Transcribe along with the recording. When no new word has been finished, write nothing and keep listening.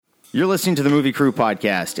You're listening to the Movie Crew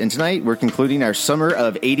podcast, and tonight we're concluding our Summer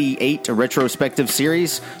of '88 retrospective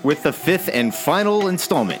series with the fifth and final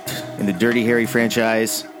installment in the Dirty Harry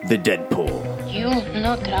franchise, The Deadpool. You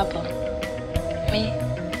no trouble. Me,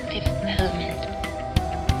 Fifth Element.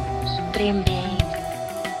 Supreme Being.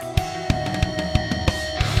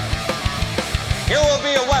 You will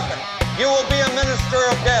be a weapon. You will be a minister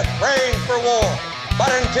of death, praying for war.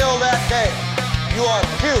 But until that day, you are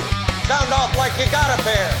puke. Sound off like you got a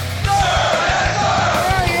pair.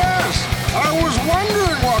 Ah, yes. I was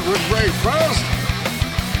wondering what would break first.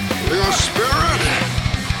 Your spirit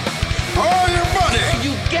or your money?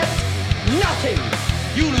 You get nothing.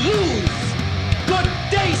 You lose. Good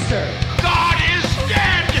day, sir. God is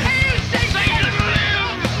dead. Satan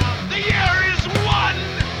lives. The year is won.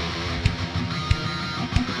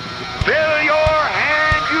 Fill your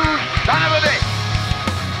hand, you son of a bitch.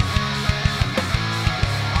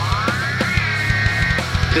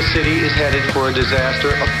 The city is headed for a disaster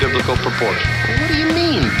of biblical proportion. What do you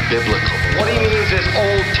mean, biblical? What he means is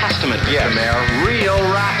Old Testament, Mr. Mayor. Real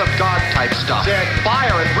wrath of God type stuff. There's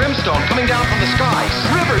fire and brimstone coming down from the skies.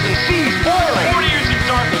 Rivers and seas boiling. 40 years of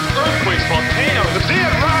darkness, earthquakes, volcanoes, the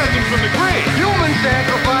dead rising from the grave. Human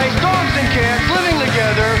sacrifice, dogs and cats living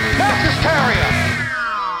together, mass hysteria.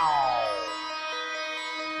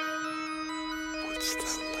 What's that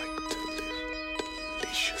like to live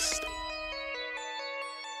deliciously?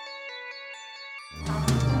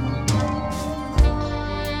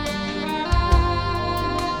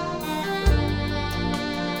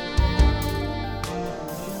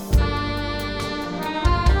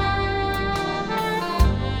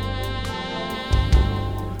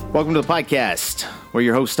 Welcome to the podcast. We're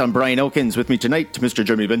your host, I'm Brian Elkins. With me tonight, Mr.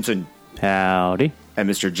 Jeremy Benson. Howdy. And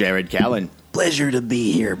Mr. Jared Callen. Pleasure to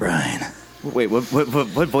be here, Brian. Wait, what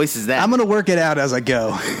voice is that? I'm going to work it out as I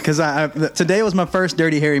go, because today was my first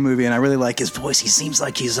Dirty Harry movie, and I really like his voice. He seems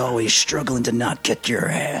like he's always struggling to not kick your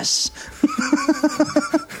ass.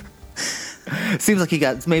 Seems like he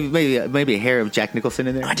got maybe a hair of Jack Nicholson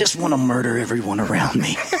in there. I just want to murder everyone around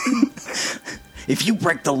me. If you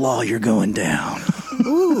break the law, you're going down.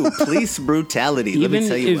 Ooh, police brutality. Let me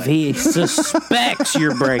tell you if he suspects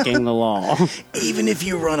you're breaking the law. Even if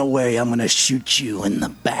you run away, I'm going to shoot you in the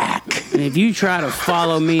back. And if you try to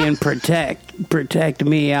follow me and protect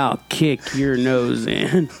me, I'll kick your nose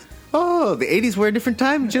in. Oh, the 80s were a different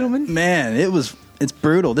time, gentlemen. Man, it's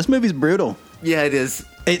brutal. This movie's brutal. Yeah, it is.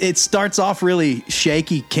 It starts off really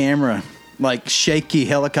shaky camera. Like shaky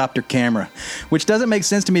helicopter camera, which doesn't make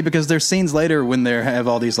sense to me because there's scenes later when they have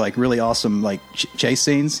all these like really awesome like chase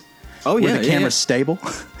scenes. Oh yeah, where the camera's stable.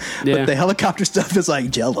 Yeah. But the helicopter stuff is like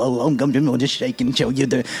Jello. I'm just shaking and show you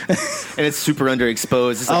the. And it's super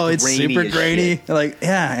underexposed. It's like it's super grainy. Shit. Like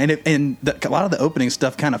yeah, and a lot of the opening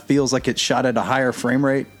stuff kind of feels like it's shot at a higher frame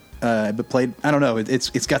rate, but played. I don't know.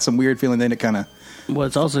 It's got some weird feeling. Then it kind of. Well,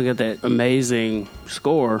 it's also got that amazing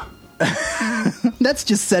score. That's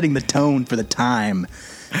just setting the tone for the time.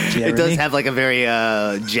 It does have like a very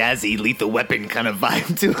jazzy Lethal Weapon kind of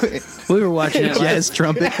vibe to it. We were watching it jazz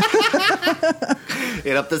trumpet.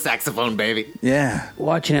 Hit up the saxophone, baby. Yeah.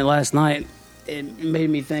 Watching it last night, it made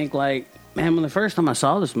me think like, man, when the first time I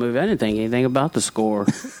saw this movie, I didn't think anything about the score.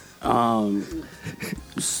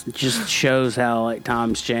 Just shows how like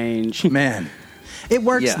times change. Man. It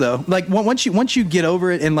works though. Like once you get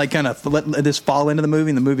over it and like kind of let this fall into the movie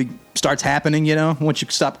and the movie starts happening, you know, once you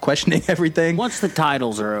stop questioning everything. Once the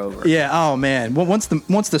titles are over. Yeah. Oh man. Once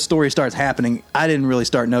the story starts happening, I didn't really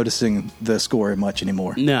start noticing the score much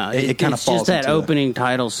anymore. No, it kind of falls. It's just that opening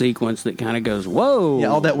title sequence that kind of goes, whoa. Yeah.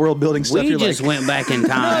 All that world building stuff. We just went back in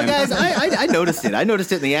time. No, guys, I noticed it. I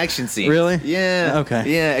noticed it in the action scene. Really? Yeah. Okay.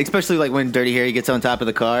 Yeah. Especially like when Dirty Harry gets on top of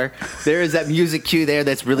the car. There is that music cue there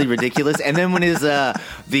that's really ridiculous. And then when his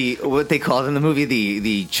what they call in the movie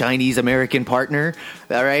the Chinese American partner,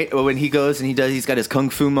 all right, when he goes and he's got his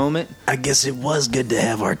kung fu moment. I guess it was good to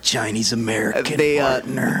have our Chinese American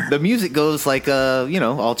partner. The music goes like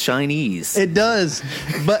all Chinese. It does,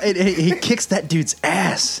 but he kicks that dude's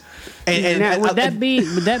ass. And would that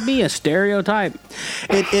be a stereotype?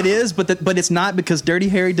 It is, but it's not because Dirty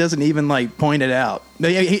Harry doesn't even like point it out.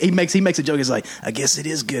 He makes a joke. He's like, I guess it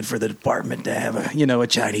is good for the department to have a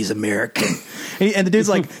Chinese American, and the dude's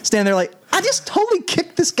like standing there like, I just totally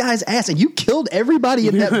kicked this guy's ass, and you killed everybody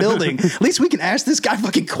in that building. At least we can ask this guy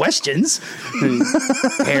fucking questions.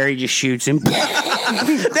 Harry just shoots him.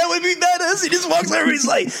 That would be badass. He just walks over and he's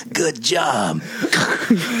like, good job.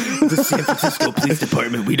 The San Francisco Police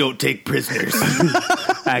Department, we don't take prisoners.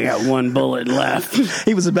 I got one bullet left.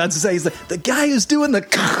 He was about to say, he's like, the guy who's doing the...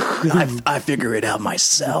 I figure it out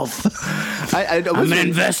myself. I'm an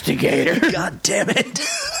investigator. God damn it.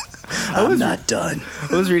 I'm not done.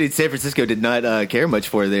 I was reading San Francisco did not care much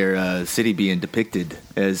for their city being depicted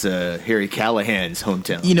as Harry Callahan's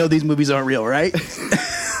hometown. You know these movies aren't real, right?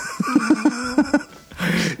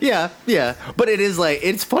 Yeah. But it is like,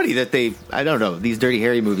 it's funny that I don't know, these Dirty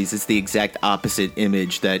Harry movies, it's the exact opposite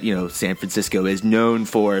image that, San Francisco is known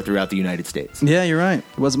for throughout the United States. Yeah, you're right.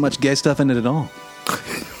 There wasn't much gay stuff in it at all.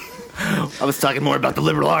 I was talking more about the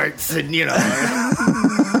liberal arts and,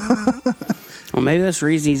 Well, maybe that's the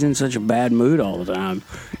reason he's in such a bad mood all the time.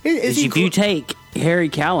 If you take Harry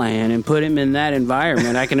Callahan and put him in that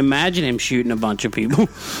environment, I can imagine him shooting a bunch of people.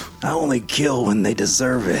 I only kill when they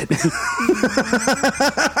deserve it.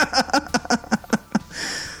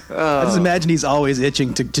 I just imagine he's always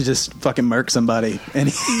itching to just fucking murk somebody, and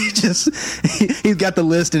he's got the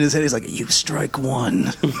list in his head. He's like, "You strike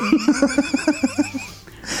one."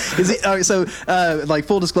 All right, so, like,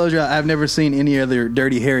 full disclosure, I've never seen any other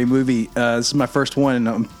Dirty Harry movie. This is my first one,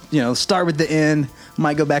 and start with the end.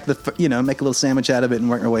 Might go back to the, make a little sandwich out of it and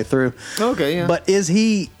work our way through. Okay, yeah. But is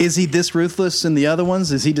he this ruthless in the other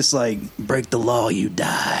ones? Is he just like, break the law, you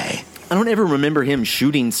die? I don't ever remember him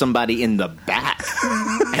shooting somebody in the back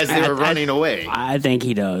as they were running away. I think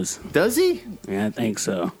he does. Does he? Yeah, I think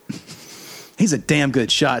so. He's a damn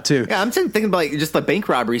good shot, too. Yeah, I'm thinking about just the bank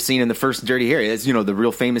robbery scene in the first Dirty Harry. That's, the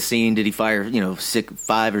real famous scene. Did he fire,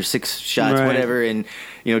 5 or 6 shots, right, whatever? And,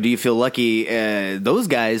 do you feel lucky? Those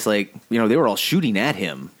guys, they were all shooting at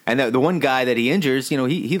him. And the one guy that he injures,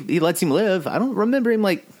 he lets him live. I don't remember him,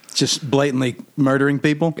 just blatantly murdering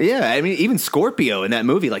people? Yeah, I mean, even Scorpio in that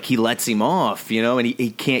movie, he lets him off, and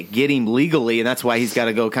he can't get him legally, and that's why he's got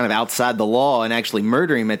to go kind of outside the law and actually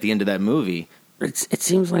murder him at the end of that movie. It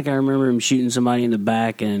seems like I remember him shooting somebody in the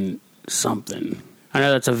back and something. I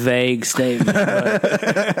know that's a vague statement, but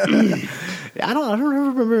I don't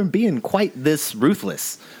remember him being quite this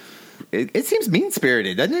ruthless. It seems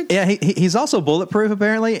mean-spirited, doesn't it? Yeah, he's also bulletproof,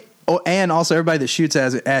 apparently. Oh, and also everybody that shoots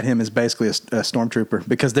at him is basically a stormtrooper,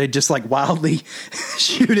 because they just wildly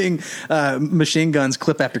shooting machine guns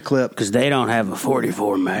clip after clip. Because they don't have a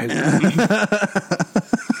 44 Magnum.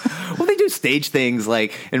 Well, they do stage things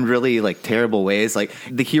in really terrible ways.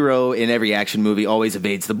 The hero in every action movie always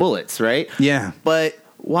evades the bullets, right? Yeah. But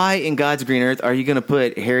why in God's green earth are you going to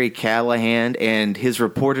put Harry Callahan and his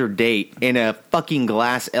reporter date in a fucking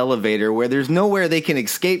glass elevator where there's nowhere they can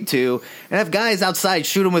escape to, and have guys outside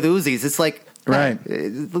shoot them with Uzis? It's right.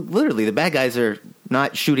 Literally, the bad guys are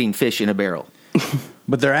not shooting fish in a barrel.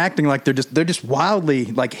 But they're acting like they're just wildly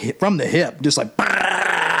from the hip, just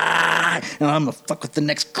and I'm gonna fuck with the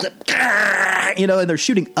next clip, and they're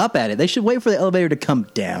shooting up at it. They should wait for the elevator to come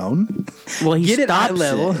down. Well, he get it eye stops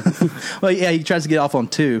level. Well, yeah, he tries to get off on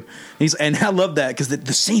 2. And I love that because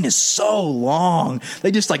the scene is so long.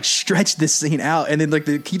 They just stretch this scene out, and then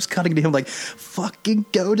it keeps cutting to him fucking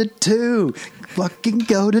go to 2, fucking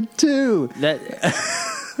go to 2.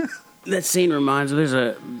 That scene reminds me.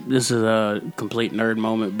 This is a complete nerd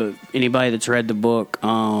moment, but anybody that's read the book,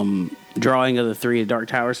 Drawing of the Three, the Dark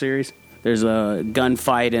Tower series, there's a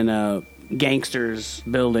gunfight in a gangster's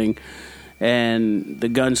building, and the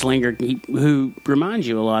gunslinger, who reminds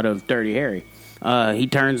you a lot of Dirty Harry, he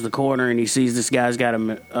turns the corner and he sees this guy's got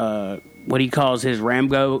what he calls his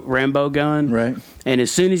Rambo gun. Right. And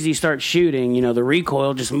as soon as he starts shooting, the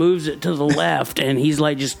recoil just moves it to the left, and he's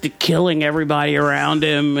just killing everybody around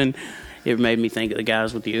him. And it made me think of the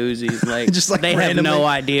guys with the Uzis. They randomly have no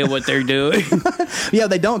idea what they're doing. Yeah,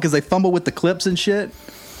 they don't, because they fumble with the clips and shit.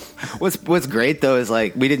 What's great though is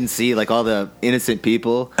we didn't see all the innocent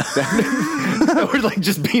people that were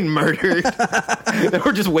just being murdered. That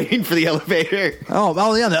were just waiting for the elevator.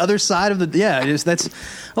 Oh yeah, the other side of that's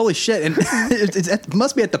holy shit, and it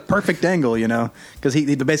must be at the perfect angle, because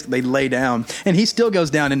he basically they lay down, and he still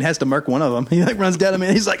goes down and has to murk one of them. He runs down him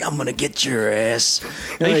and he's like, "I'm gonna get your ass."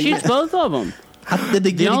 He shoots both of them.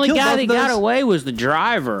 The only guy that got away was the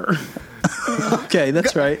driver. Okay,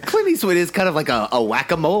 that's right. Clint Eastwood is kind of like a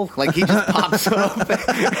whack-a-mole. He just pops up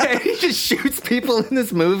and he just shoots people in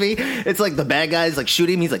this movie. It's the bad guy's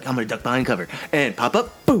shooting him. He's I'm going to duck behind cover. And pop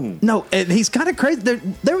up, boom. No, and he's kind of crazy.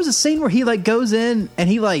 There was a scene where he goes in and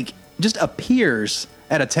he just appears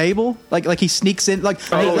at a table, like he sneaks in,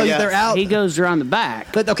 they're out. He goes around the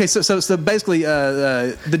back. But okay, so basically,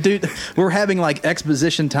 the dude, we're having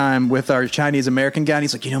exposition time with our Chinese American guy, and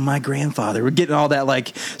he's like, my grandfather. We're getting all that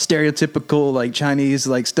stereotypical Chinese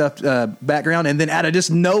stuff background, and then out of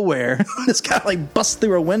just nowhere, this guy busts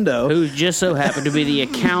through a window, who just so happened to be the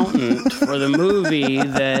accountant for the movie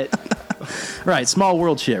that. Right, small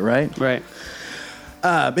world shit, right? Right.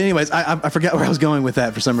 But anyways, I forgot where I was going with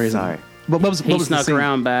that for some reason. Sorry. what was He the snuck scene?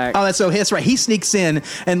 around back. Oh, that's right. He sneaks in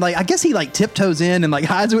and like I guess he like tiptoes in and like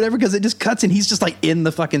hides or whatever because it just cuts and he's just like in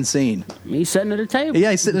the fucking scene. He's sitting at a table.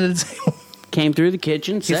 Yeah, he's sitting at a table. Came through the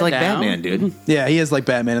kitchen. He's sat like down. Batman, dude. Yeah, he is like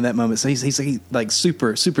Batman in that moment. So he's like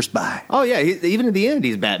super spy. Oh yeah, even at the end,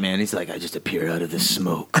 he's Batman. He's like, I just appeared out of the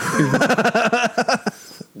smoke.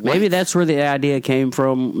 Maybe that's where the idea came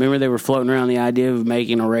from. Remember, they were floating around the idea of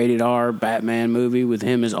making a rated R Batman movie with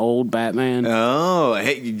him as old Batman. Oh,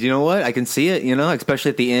 hey, you know what? I can see it. You know, especially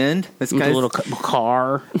at the end. That's With kind a of little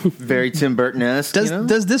car. very Tim Burton-esque.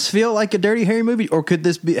 Does this feel like a Dirty Harry movie, or could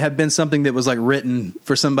this have been something that was like written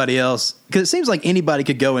for somebody else? Because it seems like anybody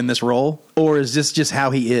could go in this role, or is this just how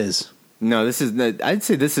he is? No, this is. I'd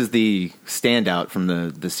say this is the standout from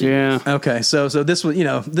the series. Yeah. Okay, so this was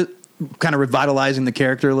kind of revitalizing the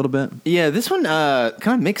character a little bit. Yeah, this one kind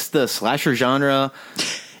of mixed the slasher genre.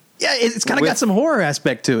 Yeah, it's kind of got some horror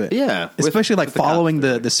aspect to it. Yeah, especially like with the following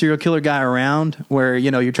the serial killer guy around, where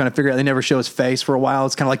you're trying to figure out. They never show his face for a while.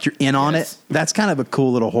 It's kind of like you're in on it. That's kind of a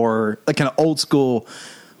cool little horror, like kind of old school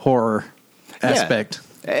horror aspect. Yeah.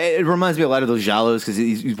 It reminds me a lot of those Giallos because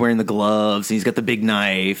he's wearing the gloves and he's got the big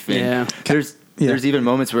knife. And there's even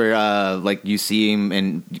moments where like you see him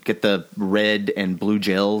and you get the red and blue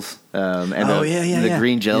gels and the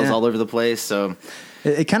green gels all over the place. So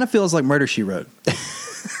it kind of feels like Murder, She Wrote.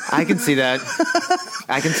 I can see that.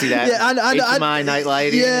 Yeah, HMI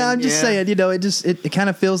Nightlight. Yeah, I'm just saying. It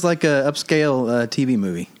kind of feels like a upscale TV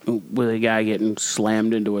movie with a guy getting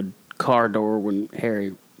slammed into a car door when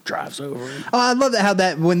Harry drives over him. Oh, I love how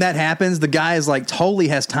when that happens, the guy is like totally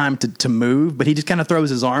has time to move, but he just kind of throws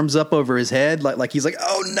his arms up over his head, like he's like,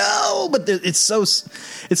 "Oh no!" But it's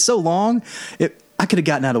so long. I could have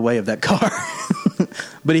gotten out of the way of that car,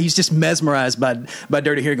 but he's just mesmerized by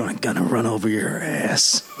Dirty Harry going, "Gonna run over your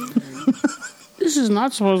ass." This is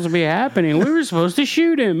not supposed to be happening. We were supposed to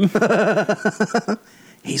shoot him.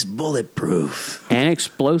 He's bulletproof and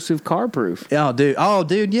explosive car proof. Oh,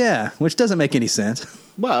 dude, yeah. Which doesn't make any sense.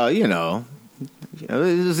 Well, it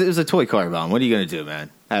was a toy car bomb. What are you going to do,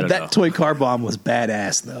 man? I don't know. That toy car bomb was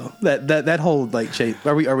badass, though. That whole like chase.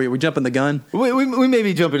 Are we jumping the gun? We may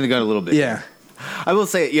be jumping the gun a little bit. Yeah. I will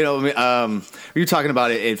say, you're talking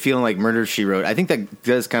about it feeling like Murder, She Wrote. I think that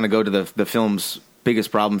does kind of go to the film's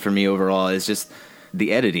biggest problem for me overall. Is just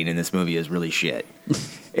the editing in this movie is really shit.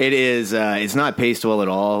 It is. It's not paced well at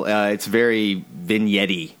all. It's very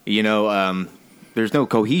vignette-y. There's no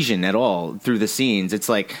cohesion at all through the scenes. It's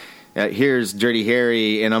like, here's Dirty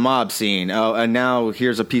Harry in a mob scene. Oh, and now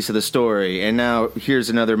here's a piece of the story. And now here's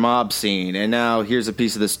another mob scene. And now here's a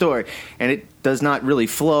piece of the story. And it does not really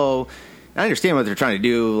flow. I understand what they're trying to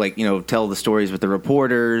do, like, tell the stories with the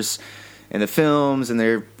reporters and the films, and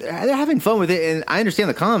they're having fun with it. And I understand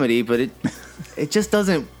the comedy, but it just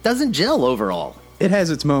doesn't gel overall. It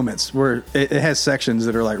has its moments where it has sections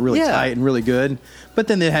that are like really tight and really good, but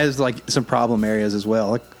then it has like some problem areas as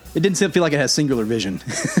well. Like, it didn't feel like it has singular vision.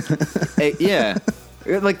 Yeah.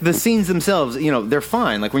 Like the scenes themselves, they're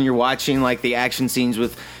fine. Like when you're watching like the action scenes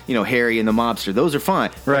with, Harry and the mobster, those are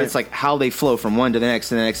fine. Right. But it's like how they flow from one to the next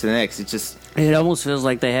to the next to the next. It almost feels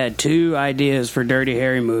like they had two ideas for Dirty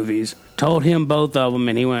Harry movies. Told him both of them,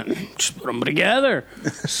 and he went, just put them together.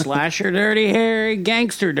 Slasher Dirty Harry,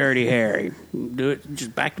 gangster Dirty Harry. Do it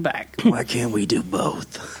just back to back. Why can't we do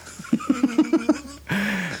both?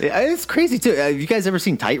 It's crazy, too. Have you guys ever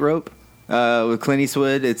seen Tightrope with Clint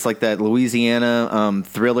Eastwood? It's like that Louisiana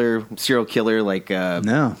thriller, serial killer, like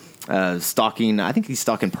no. Stalking. I think he's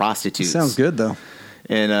stalking prostitutes. Sounds good, though.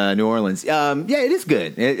 In New Orleans. Yeah, it is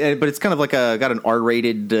good. But it's kind of like got an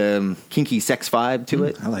R-rated kinky sex vibe to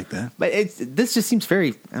it. I like that. But this just seems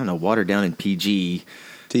very, I don't know, watered down in PG.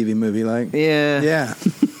 TV movie like. Yeah. Yeah.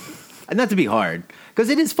 Not to be hard. Because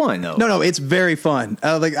it is fun, though. No, it's very fun.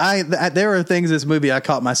 There are things in this movie I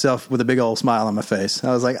caught myself with a big old smile on my face.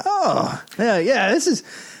 I was like, oh, yeah, this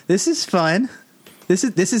is fun. This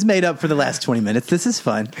is made up for the last 20 minutes. This is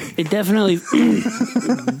fun. It definitely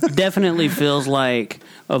feels like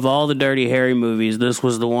of all the Dirty Harry movies, this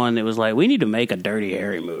was the one that was like, we need to make a Dirty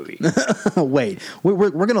Harry movie. Wait, we're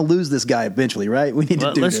going to lose this guy eventually, right? We need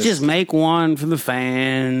to do let's this. just make one for the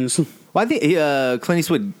fans. Well, I think Clint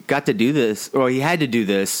Eastwood got to do this, or he had to do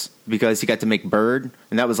this because he got to make Bird,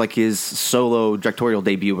 and that was like his solo directorial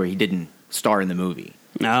debut where he didn't star in the movie.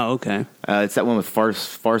 Oh, okay. It's that one with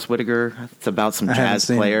Forrest Whitaker. It's about some jazz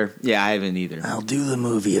player. Yeah, I haven't either. I'll do the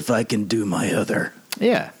movie if I can do my other.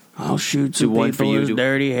 Yeah. I'll shoot some one for people you, as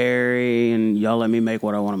Dirty Harry, and y'all let me make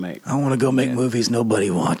what I want to make. I want to go make movies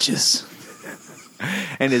nobody watches.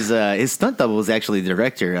 And his stunt double was actually the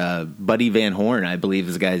director, Buddy Van Horn, I believe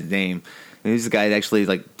is the guy's name. And he's the guy that actually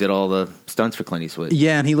like did all the stunts for Clint Eastwood.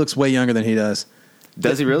 Yeah, and he looks way younger than he does.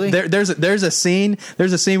 Does he really? There's a scene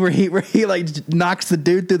where he like knocks the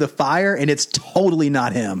dude through the fire, and it's totally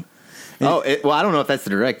not him. Well, I don't know if that's the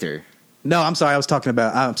director. No, I'm sorry. I'm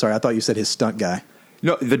sorry. I thought you said his stunt guy.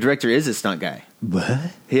 No, the director is a stunt guy. What?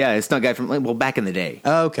 Yeah, a stunt guy from back in the day.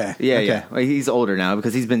 Oh, okay. Yeah, okay. yeah. Well, he's older now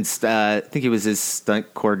because he's been. I think he was his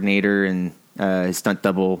stunt coordinator and his stunt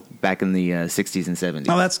double back in the 60s and 70s.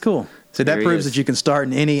 Oh, that's cool. So that There he proves is. that you can start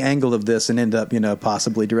in any angle of this and end up,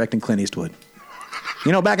 possibly directing Clint Eastwood.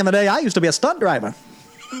 Back in the day, I used to be a stunt driver.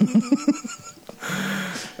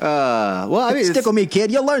 Well, I mean, stick with me,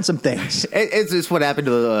 kid. You'll learn some things. It's just what happened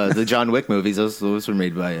to the John Wick movies. Those were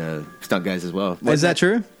made by stunt guys as well. Is that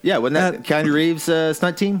true? Yeah, wasn't that Keanu Reeves'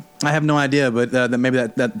 stunt team? I have no idea, but maybe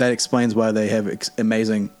that explains why they have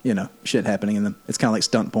amazing, shit happening in them. It's kind of like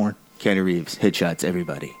stunt porn. Keanu Reeves, headshots,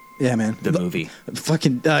 everybody. Yeah, man. The movie.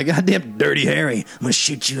 Fucking goddamn Dirty Harry. I'm going to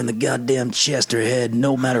shoot you in the goddamn chest or head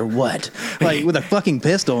no matter what. Like with a fucking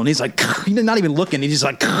pistol. And he's like, he's not even looking. He's just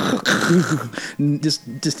like,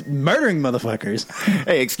 just murdering motherfuckers.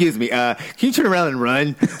 Hey, excuse me. Can you turn around and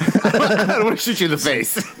run? I don't want to shoot you in the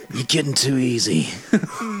face. You're getting too easy.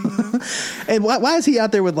 And why is he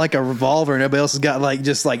out there with like a revolver and everybody else has got like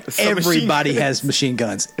just like everybody has machine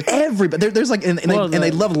guns? Everybody. There's like and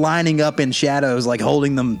they love lining up in shadows, like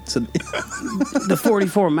holding them. So the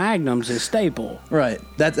 44 Magnum's his staple. Right.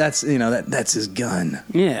 That's that's his gun.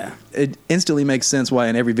 Yeah. It instantly makes sense why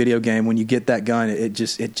in every video game when you get that gun it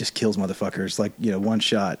just kills motherfuckers like one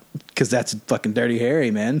shot because that's fucking Dirty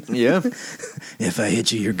Harry, man. Yeah. If I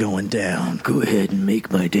hit you, you're going down. Go ahead and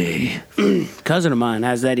make my day. Cousin of mine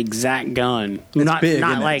has that exact gun. It's not big,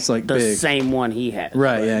 not isn't it? like It's like the big. same one he has.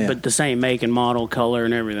 Right, yeah. But the same make and model, color,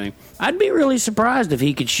 and everything. I'd be really surprised if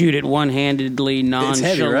he could shoot it one-handedly, nonchalant. It's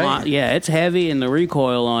heavy, right? Yeah, it's heavy, and the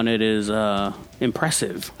recoil on it is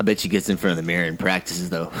impressive. I bet she gets in front of the mirror and practices,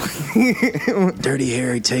 though. Dirty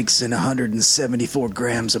Harry takes in 174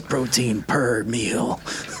 grams of protein per meal.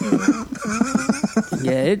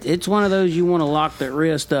 Yeah, it's one of those you want to lock that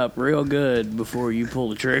wrist up real good before you pull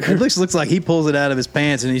the trigger. It looks like he pulls it out of his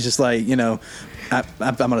pants and he's just like, I'm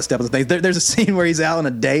going to step on the thing. There's a scene where he's out on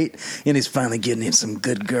a date and he's finally getting him some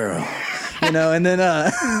good girl. And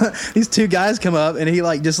then these two guys come up and he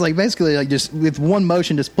basically just with one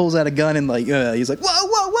motion just pulls out a gun and he's like,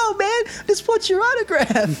 whoa, man, just what's your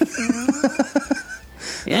autograph?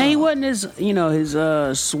 Yeah, he wasn't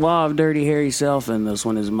his suave, Dirty Harry self in this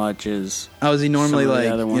one as much as. Oh, is he normally some of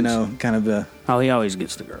the other ones. kind of a? Oh, he always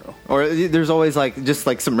gets the girl. Or there's always just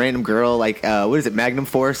some random girl, what is it, Magnum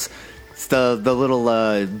Force? It's the little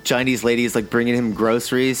Chinese lady is bringing him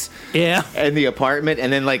groceries. Yeah. In the apartment,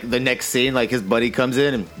 and then the next scene, his buddy comes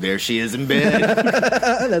in and there she is in bed.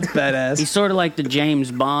 That's badass. He's sort of like the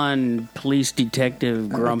James Bond police detective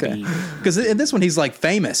grumpy. Because in this one he's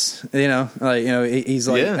famous. He's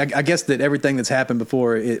like Yeah. I guess that everything that's happened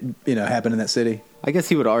before it happened in that city. I guess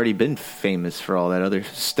he would have already been famous for all that other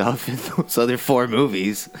stuff in those other 4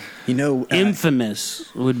 movies.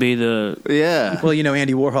 Infamous would be the... Yeah. Well,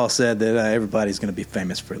 Andy Warhol said that everybody's going to be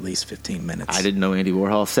famous for at least 15 minutes. I didn't know Andy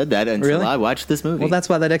Warhol said that until Really? I watched this movie. Well, that's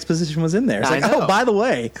why that exposition was in there. It's I like, know. oh, by the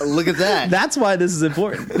way, Look at that. that's why this is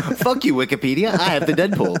important. Fuck you, Wikipedia. I have the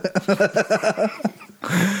Deadpool.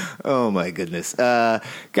 Oh, my goodness.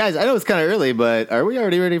 Guys, I know it's kind of early, but are we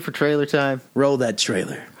already ready for trailer time? Roll that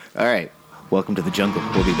trailer. All right. Welcome to the jungle.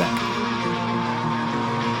 We'll be back.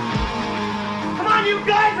 Come on, you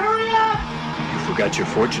guys, hurry up! You forgot your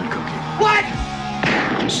fortune cookie. What?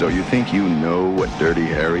 So you think you know what Dirty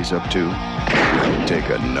Harry's up to? Take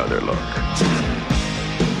another look.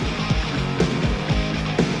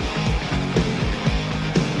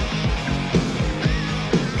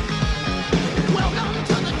 Welcome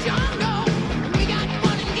to the jungle. We got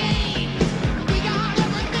fun and games. We got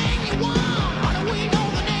everything you want. How do we know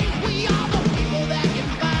the names? We are the people that can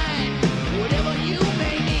find whatever you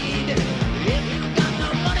may need. If you got the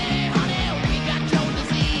money, honey, we got your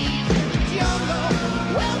disease. Jungle.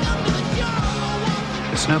 Welcome to the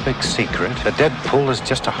jungle. It's no big secret. The Deadpool is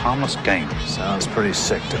just a harmless game. Sounds pretty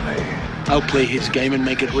sick to me. I'll play his game and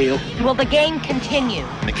make it real. Will the game continue?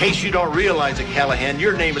 In case you don't realize it, Callahan,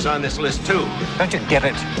 your name is on this list too. Don't you get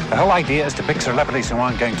it? The whole idea is to pick celebrities who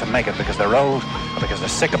aren't going to make it because they're old, or because they're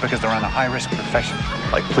sick, or because they're in a high-risk profession.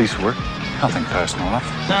 Like police work? Nothing personal enough.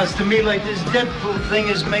 Sounds to me like this Deadpool thing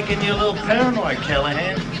is making you a little paranoid,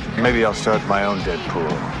 Callahan. Maybe I'll start my own Deadpool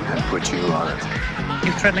and put you on it.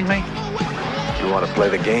 You threatening me? You want to play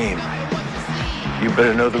the game? You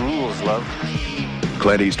better know the rules, love.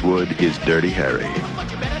 Clint Eastwood is Dirty Harry.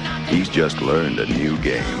 He's just learned a new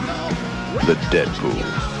game. The Deadpool.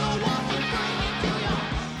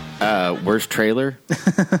 Worst trailer?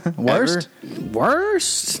 Worst?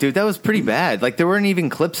 Worst? Dude, that was pretty bad. Like, there weren't even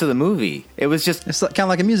clips of the movie. It was just... It's kind of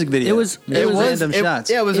like a music video. It was random shots.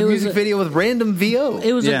 Yeah, it was a music video with random VO.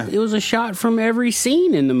 It was a shot from every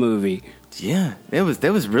scene in the movie. Yeah,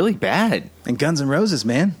 that was really bad. And Guns N' Roses,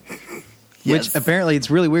 man. Yes. Which apparently it's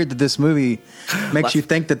really weird that this movie makes you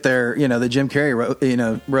think that they're, that Jim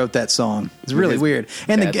Carrey wrote that song. It's really weird.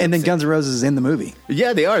 And then Guns N' Roses is in the movie.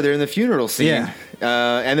 Yeah, they are. They're in the funeral scene. Yeah.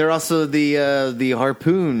 And they're also the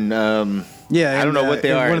harpoon. I don't know what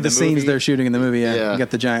they are. One of the scenes they're shooting in the movie. Yeah, you got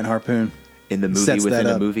the giant harpoon in the movie within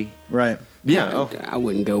a movie. Right. Yeah. I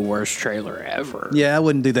wouldn't go worst trailer ever. Yeah, I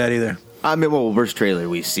wouldn't do that either. I mean, worst trailer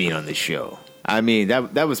we've seen on this show. I mean,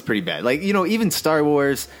 that was pretty bad. Like, even Star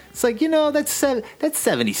Wars, it's like, that's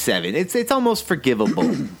 77. It's almost forgivable,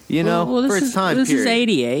 well, for its time period. This is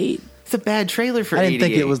 88. It's a bad trailer for 88. I didn't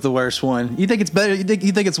think it was the worst one. You think it's better?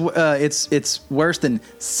 You think it's worse than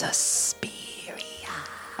Suspiria?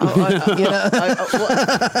 You're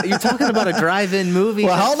talking about a drive-in movie.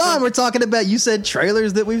 Well, hold on. We're talking about, you said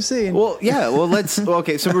trailers that we've seen. Well, yeah. Well,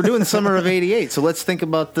 okay. So we're doing summer of '88. So let's think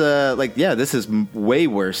about this is way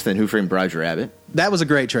worse than Who Framed Roger Rabbit. That was a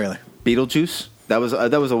great trailer. Beetlejuice. That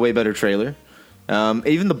was a way better trailer.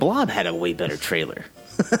 Even The Blob had a way better trailer.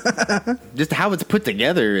 Just how it's put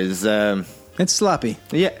together is it's sloppy.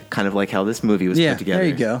 Yeah, kind of like how this movie was put together. There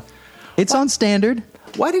you go. It's on standard.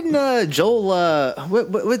 Why didn't Joel?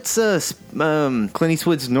 What's Clint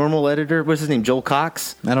Eastwood's normal editor? What's his name? Joel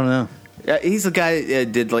Cox. I don't know. He's the guy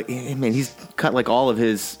that did he's cut like all of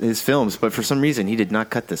his films, but for some reason he did not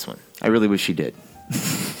cut this one. I really wish he did.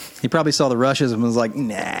 He probably saw the rushes and was like,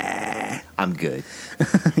 "Nah, I'm good.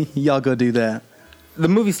 Y'all go do that." The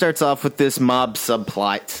movie starts off with this mob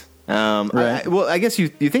subplot. Right. I guess you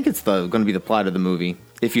think it's going to be the plot of the movie.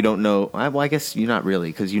 If you don't know, I guess you're not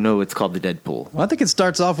really, because it's called the Deadpool. Well, I think it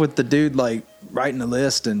starts off with the dude writing a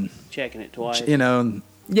list and checking it twice.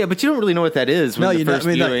 Yeah, but you don't really know what that is. No, you don't.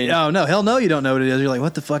 No, hell no, you don't know what it is. You're like,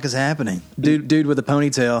 what the fuck is happening? Dude with a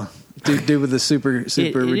ponytail. Dude with the super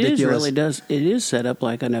ridiculous. It is set up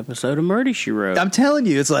like an episode of Murder, She Wrote. I'm telling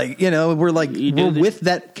you, it's like, we're with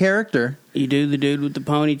that character. You do the dude with the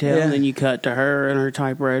ponytail, and then you cut to her and her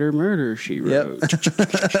typewriter. Murder, She Wrote.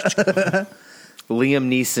 Yep. Liam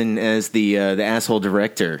Neeson as the asshole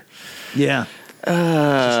director. Yeah.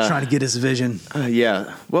 Just trying to get his vision.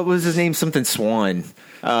 Yeah. What was his name? Something Swan.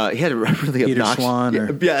 He had a really Peter obnoxious...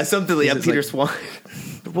 Swan. Yeah, something like Peter Swan.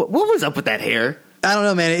 What was up with that hair? I don't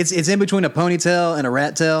know, man. It's in between a ponytail and a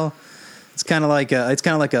rat tail. It's kind of like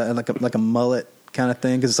a mullet kind of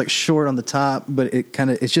thing, because it's like short on the top, but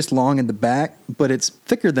it's just long in the back, but it's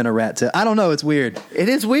thicker than a rat tail. I don't know. It's weird. It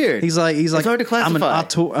is weird. He's like it's hard to classify.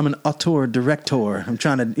 I'm an auteur director. I'm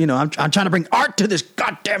trying to bring art to this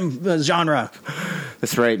goddamn genre.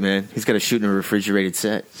 That's right, man. He's got to shoot in a refrigerated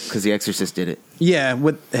set because The Exorcist did it. Yeah,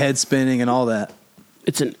 with head spinning and all that.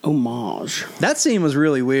 It's an homage. That scene was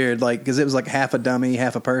really weird, because it was like half a dummy,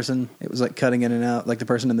 half a person. It was like cutting in and out, like the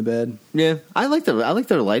person in the bed. Yeah, I like their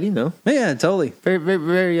lighting though. Yeah, totally. Very, very,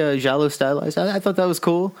 very Giallo stylized. I thought that was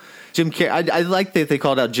cool. Jim Carrey. I like that they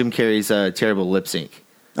called out Jim Carrey's terrible lip sync.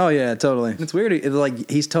 Oh yeah, totally. It's weird.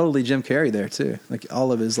 He's totally Jim Carrey there too. Like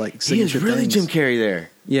all of his signature He is really things. Jim Carrey there.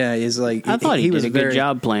 Yeah, he's like. I thought he did was a good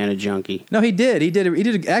job playing a junkie. No, he did. He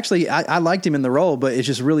did. Actually, I liked him in the role, but it's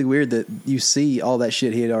just really weird that you see all that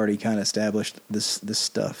shit he had already kind of established. This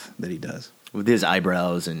stuff that he does with his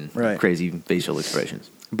eyebrows and crazy facial expressions.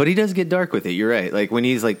 But he does get dark with it. You're right. Like when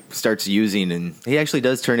he's starts using, and he actually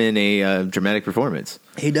does turn in a dramatic performance.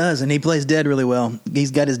 He does, and he plays dead really well.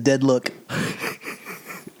 He's got his dead look.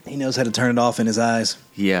 He knows how to turn it off in his eyes.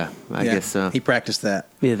 Yeah, I guess so. He practiced that.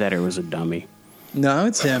 Either that or was a dummy. No,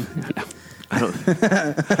 it's him. I don't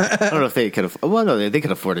know if they could. Well, no, they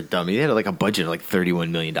could afford a dummy. They had a budget of $31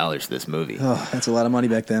 million for this movie. Oh, that's a lot of money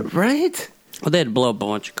back then, right? Well, they had to blow up a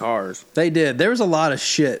bunch of cars. They did. There was a lot of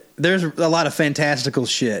shit. There's a lot of fantastical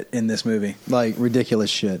shit in this movie, like ridiculous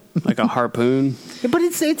shit, like a harpoon. Yeah, but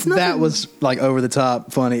it's not. That was over the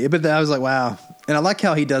top funny. But I was like, wow. And I like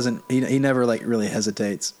how he doesn't. He never really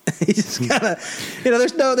hesitates. He just kind of,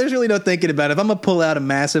 there's really no thinking about it. If I'm gonna pull out a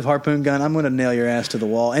massive harpoon gun, I'm gonna nail your ass to the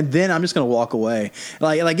wall, and then I'm just gonna walk away.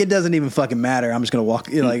 Like it doesn't even fucking matter. I'm just gonna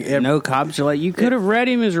walk. No cops are like, you could have read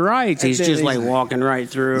him his rights. He's just walking right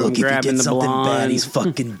through and grabbing the blonde. Bad, he's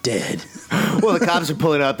fucking dead. Well, the cops are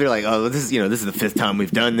pulling up. They're like, oh, this is the fifth time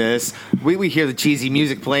we've done this. We hear the cheesy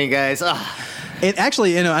music playing, guys. It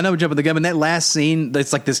actually, I know we're jumping the gun, but that last scene,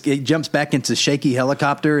 it's like this, it jumps back into shaky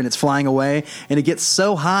helicopter and it's flying away, and it gets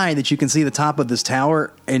so high that you can see the top of this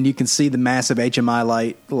tower and you can see the massive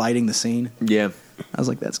HMI lighting the scene. Yeah. I was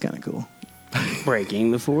like, that's kind of cool.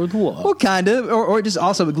 Breaking the fourth wall. Well, kind of, or it just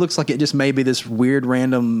also it looks like it just may be this weird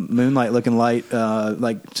random moonlight looking light,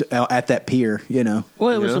 at that pier, you know. Well,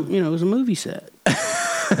 it was it was a movie set.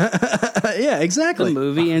 Yeah, exactly. The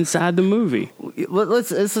movie inside the movie. Let's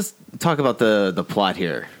just talk about the plot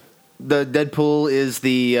here. The Deadpool is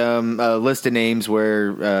the list of names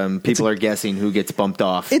where people are guessing who gets bumped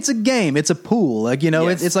off. It's a game. It's a pool. Like, you know,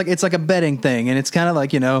 Yes. it's like a betting thing, and it's kind of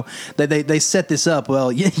like, you know, they set this up.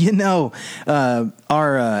 Well,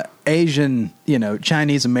 our Asian,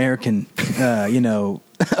 Chinese American,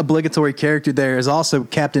 obligatory character there is also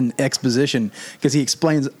Captain Exposition, because he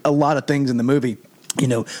explains a lot of things in the movie. You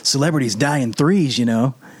know, celebrities die in threes.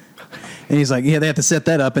 And he's like, yeah, they have to set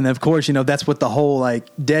that up. And of course, that's what the whole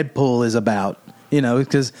like Deadpool is about,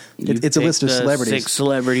 because it's a list of celebrities. 6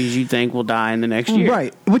 celebrities you think will die in the next year.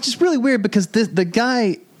 Right. Which is really weird because the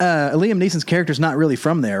guy, Liam Neeson's character is not really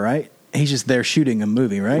from there, right? He's just there shooting a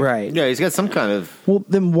movie, right? Right. Yeah, he's got some kind of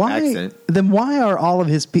accent. Then why are all of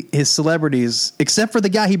his celebrities, except for the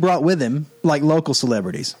guy he brought with him, like local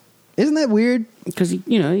celebrities? Isn't that weird? Because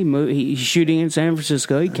he's shooting in San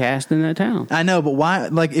Francisco. He cast in that town. I know, but why?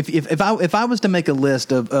 Like, if I was to make a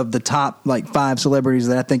list of the top like 5 celebrities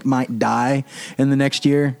that I think might die in the next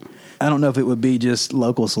year, I don't know if it would be just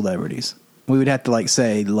local celebrities. We would have to like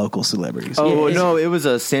say local celebrities. Oh no, it was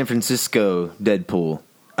a San Francisco Deadpool.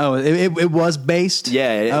 Oh, it was based.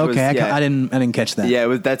 Yeah. I didn't catch that. Yeah,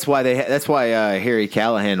 that's why Harry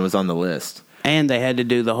Callahan was on the list. And they had to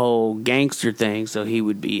do the whole gangster thing, so he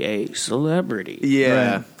would be a celebrity.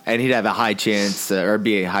 Yeah, Right. and he'd have a high chance or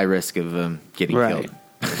be a high risk of getting Right. killed.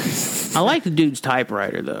 I like the dude's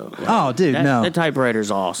typewriter, though. Oh, dude, no. That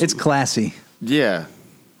typewriter's awesome. It's classy. Yeah.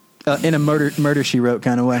 In a murder she wrote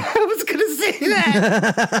kind of way. I was going to say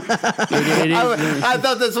that. I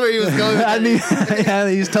thought that's where he was going. I knew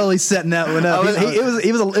he was totally setting that one up. It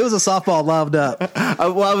was a softball lobbed up. I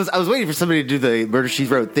was waiting for somebody to do the Murder She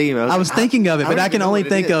Wrote theme. I was thinking of it, but I can only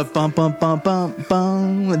think of bum bum bum bum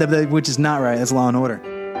bum, which is not right. That's Law and Order.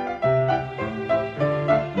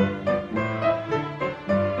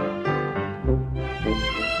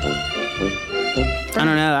 I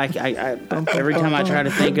don't know. I every time I try to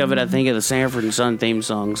think of it, I think of the Sanford and Son theme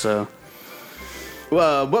song. So,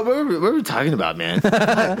 well, what were we talking about, man?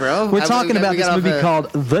 Bro, We're talking about this movie called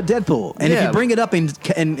The Deadpool, and if you bring it up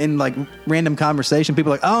in like random conversation,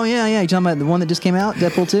 people are like, "Oh yeah, you talking about the one that just came out,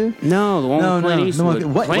 Deadpool 2?" No, the one with Clint Eastwood.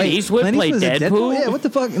 Clint Eastwood played Deadpool? Yeah, what the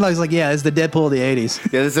fuck? I was like, yeah, it's the Deadpool of the '80s.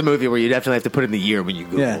 Yeah, this is a movie where you definitely have to put in the year when you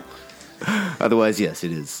Google. Yeah. Otherwise, yes,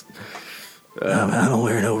 it is. I don't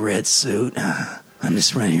wear no red suit. I'm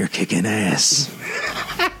just right here kicking ass.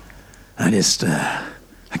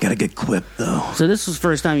 I got a good quip though. So this was the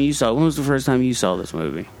first time you saw. When was the first time you saw this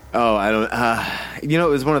movie? Oh, I don't. It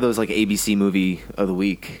was one of those like ABC movie of the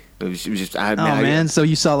week. It was just. Man, so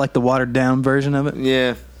you saw like the watered down version of it?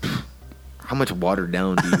 Yeah. How much watered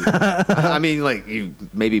down do you? I mean, like you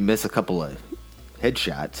maybe miss a couple of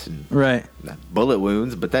headshots and right bullet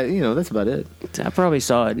wounds, but that's about it. I probably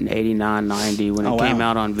saw it in 89, 90 when it came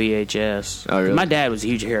out on VHS. Oh, really? My dad was a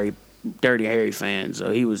huge Dirty Harry fan,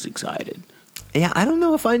 so he was excited. Yeah, I don't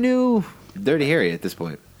know if I knew Dirty Harry at this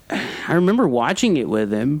point. I remember watching it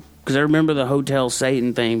with him because I remember the Hotel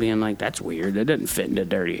Satan thing being like, that's weird. That doesn't fit into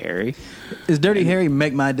Dirty Harry. Is Dirty Harry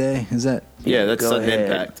Make My Day? Is that? Yeah, that's Go Sudden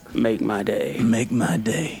ahead. Impact. Make my day. Make my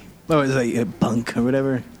day. Oh, is it punk or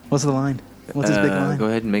whatever? What's the line? What's his big line? Go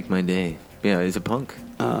ahead and make my day. Yeah, he's a punk.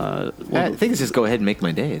 I think it's just go ahead and make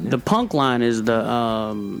my day. Isn't it? The punk line is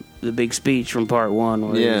the big speech from part 1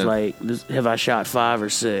 where it was like, have I shot 5 or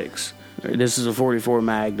 6? Or, this is a 44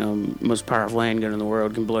 Magnum, most powerful handgun in the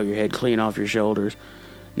world, can blow your head clean off your shoulders.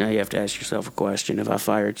 Now you have to ask yourself a question. If I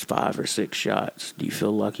fired 5 or 6 shots, do you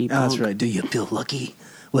feel lucky, punk? Oh, that's right. Do you feel lucky?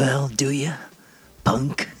 Well, do you,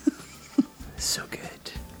 punk? So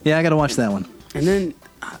good. Yeah, I got to watch that one. And then,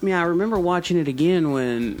 I remember watching it again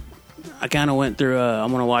when I kind of went through I'm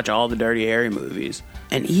going to watch all the Dirty Harry movies.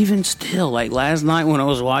 And even still, like last night when I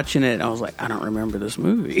was watching it, I was like, I don't remember this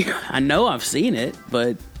movie. I know I've seen it,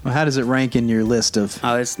 but... Well, how does it rank in your list of...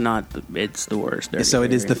 Oh, it's not... It's the worst. Dirty so Harry.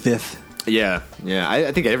 it is the 5th? Yeah.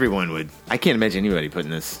 I think everyone would. I can't imagine anybody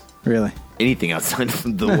putting this... Really? Anything outside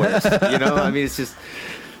of the worst. I mean, it's just...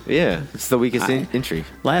 Yeah, it's the weakest entry.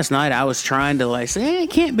 Last night I was trying to say, it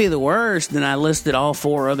can't be the worst. And I listed all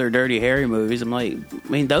 4 other Dirty Harry movies. I'm like,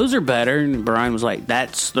 those are better. And Brian was like,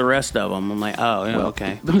 that's the rest of them. I'm like, oh, yeah,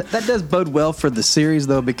 okay. But that does bode well for the series,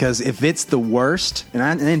 though, because if it's the worst, and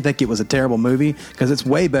I didn't think it was a terrible movie, because it's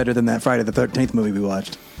way better than that Friday the 13th movie we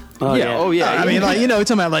watched. Oh, yeah. Oh, yeah. I mean,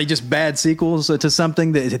 talking about like just bad sequels to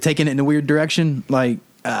something that taking it in a weird direction. Like,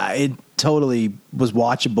 it totally was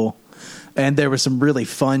watchable. And there was some really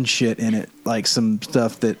fun shit in it, like some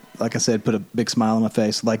stuff that, like I said, put a big smile on my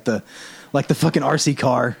face. Like the fucking RC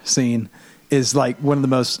car scene is like one of the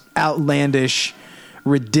most outlandish,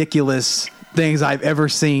 ridiculous things I've ever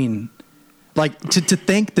seen. Like to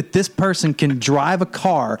think that this person can drive a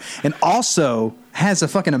car and also has a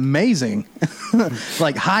fucking amazing,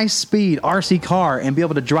 like high speed RC car and be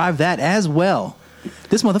able to drive that as well.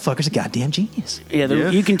 This motherfucker's a goddamn genius. Yeah,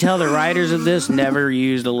 you can tell the writers of this never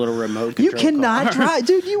used a little remote control. You cannot drive,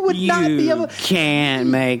 dude. You would not be able. Can't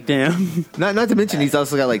make them. Not to mention, he's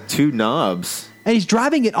also got like 2 knobs, and he's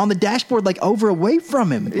driving it on the dashboard, like over away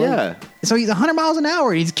from him. Yeah. So he's 100 miles an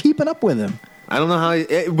hour. And he's keeping up with him. I don't know how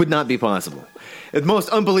it would not be possible. The most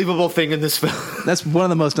unbelievable thing in this film. That's one of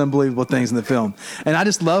the most unbelievable things in the film, and I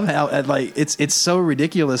just love how like it's so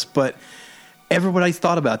ridiculous, but everybody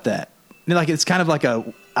thought about that. Like it's kind of like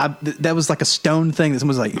that was like a stone thing that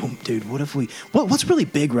someone was like, oh, dude, what if what's really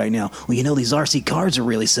big right now? Well, these RC cars are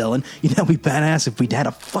really selling. That'd be badass if we had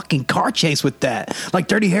a fucking car chase with that, like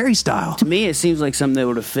Dirty Harry style. To me, it seems like something that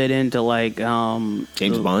would have fit into like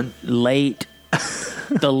James Bond,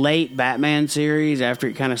 the late Batman series after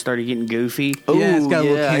it kind of started getting goofy. Oh, yeah, it's got a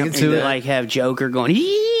little camp to it. Like have Joker going, and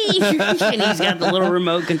he's got the little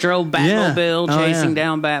remote control Batmobile chasing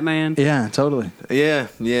down Batman. Yeah, totally. Yeah.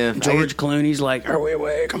 George Clooney's like, hurry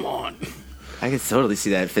away, come on. I could totally see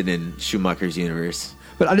that fitting in Schumacher's universe.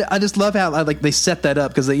 But I just love how like they set that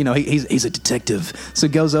up because he's a detective, so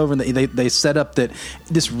it goes over and they set up that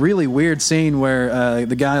this really weird scene where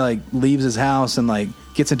the guy like leaves his house and like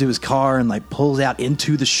gets into his car and like pulls out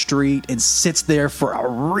into the street and sits there for a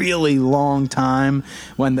really long time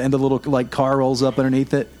when the little like car rolls up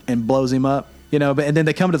underneath it and blows him up. But and then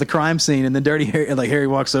they come to the crime scene, and then Harry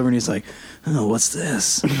walks over and he's like, "Oh, what's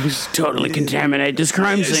this? Totally contaminate this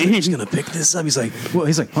crime scene. He's gonna pick this up." He's like,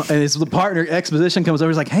 and his partner Exposition comes over.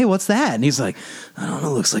 He's like, "Hey, what's that?" And he's like, "I don't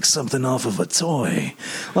know. Looks like something off of a toy."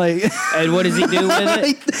 Like, and what does he do with it?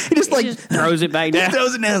 he just throws it back down.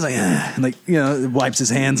 Throws it down. He's like, and wipes his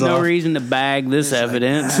hands off. No reason to bag this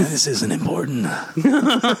evidence. This isn't important.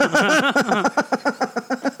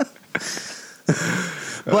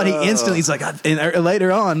 But he instantly, he's like, and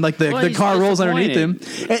later on, like the car rolls underneath him,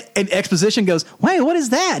 and Exposition goes, "Wait, what is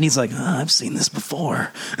that?" And he's like, "I've seen this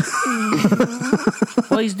before."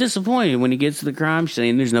 Well, he's disappointed when he gets to the crime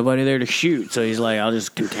scene. There's nobody there to shoot, so he's like, "I'll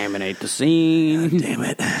just contaminate the scene." God damn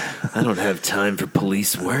it! I don't have time for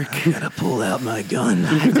police work. I gotta pull out my gun.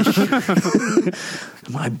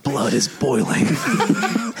 My blood is boiling.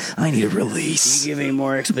 I need a release. You give any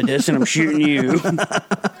more Expedition, I'm shooting you.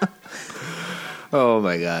 Oh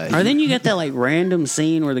my god! Or then you get that like random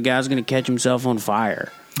scene where the guy's going to catch himself on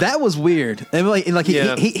fire. That was weird. And like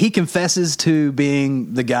he confesses to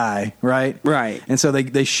being the guy, right? Right. And so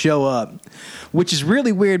they show up, which is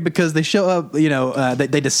really weird because they show up.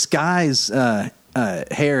 They disguise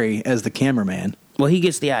Harry as the cameraman. Well, he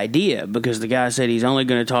gets the idea because the guy said he's only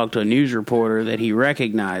going to talk to a news reporter that he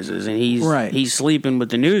recognizes, and he's sleeping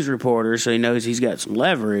with the news reporter, so he knows he's got some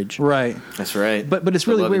leverage. Right. That's right. But it's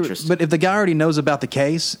really weird. Interest. But if the guy already knows about the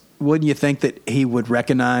case, wouldn't you think that he would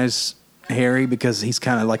recognize Harry because he's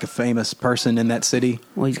kind of like a famous person in that city?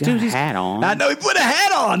 Well, he's got a hat on. I know, he put a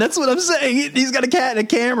hat on. That's what I'm saying. He's got a cat and a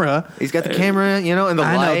camera. He's got the camera, and the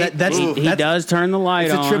light. He does turn the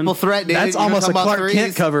light on. It's a triple threat, dude. That's almost a Clark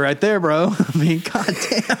Kent cover right there, bro. I mean,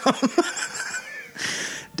 goddamn.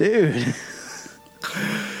 Dude.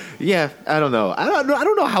 Yeah, I don't know. I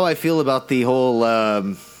don't know how I feel about the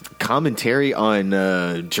whole commentary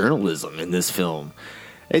on journalism in this film.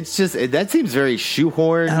 It's just that seems very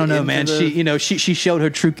shoehorned. I don't know, man. She showed her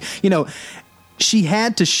true. She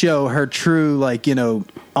had to show her true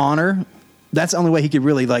honor. That's the only way he could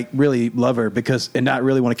really love her and not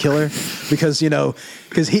really want to kill her because he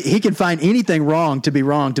can find anything wrong to be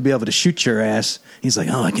able to shoot your ass. He's like,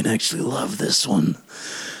 oh, I can actually love this one.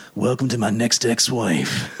 Welcome to my next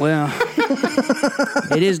ex-wife. Well,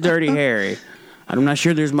 it is Dirty Harry. I'm not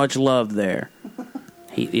sure there's much love there.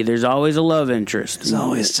 There's always a love interest. There's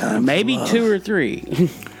always time. Maybe for love. 2 or 3.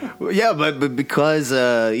 Yeah, but because he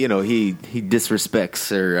disrespects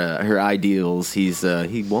her ideals,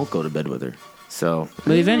 he won't go to bed with her. So,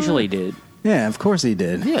 but eventually did. Yeah, of course he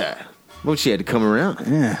did. Yeah, well, she had to come around.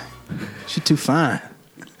 Yeah, she's too fine.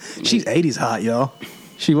 She's 80s hot, y'all.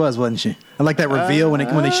 She was, wasn't she? I like that reveal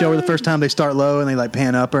when they show her the first time. They start low and they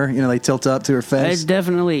pan up her. They tilt up to her face. It's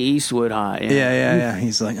definitely Eastwood hot. Yeah.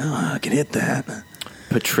 He's like, oh, I can hit that.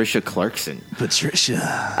 Patricia Clarkson.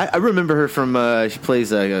 Patricia. I remember her from she plays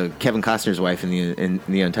Kevin Costner's wife in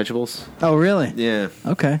the Untouchables. Oh, really? Yeah.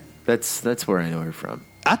 Okay. That's where I know her from.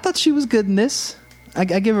 I thought she was good in this. I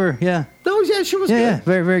give her, yeah. No, yeah, she was good. Yeah,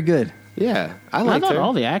 very, very good. Yeah, I thought her.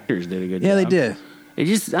 all the actors did a good job. Yeah, they did. It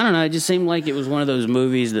just, I don't know, it just seemed like it was one of those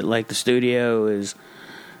movies that, like, the studio is,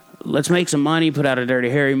 let's make some money, put out a Dirty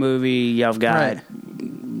Harry movie, y'all got,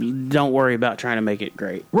 don't worry about trying to make it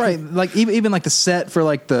great. Right, like, even like the set for,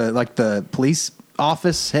 like the police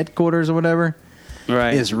office headquarters or whatever,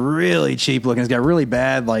 right, is really cheap looking. It's got really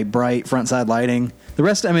bad, like, bright front side lighting. The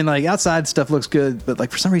rest, I mean, like, outside stuff looks good, but,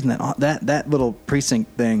 like, for some reason that little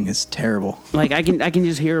precinct thing is terrible. Like, I can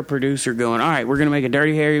just hear a producer going, all right, we're going to make a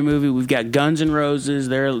Dirty Harry movie. We've got Guns N' Roses.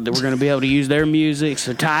 We're going to be able to use their music,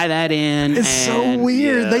 so tie that in. It's so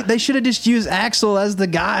weird. Yeah. They should have just used Axel as the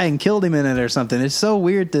guy and killed him in it or something. It's so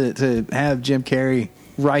weird to have Jim Carrey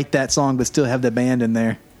write that song but still have the band in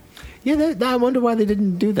there. Yeah, I wonder why they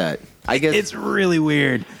didn't do that. I guess it's really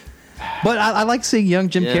weird. But I like seeing young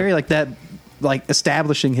Jim Carrey like that, like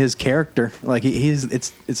establishing his character. Like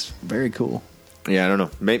it's very cool. Yeah, I don't know.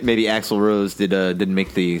 Maybe Axl Rose didn't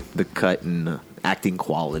make the cut in acting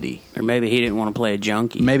quality, or maybe he didn't want to play a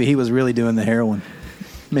junkie. Maybe he was really doing the heroin.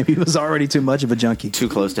 Maybe he was already too much of a junkie. Too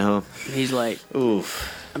close to home. He's like,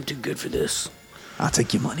 oof, I'm too good for this. I'll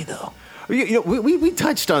take your money though. You know, we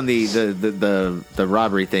touched on the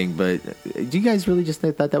robbery thing, but do you guys really just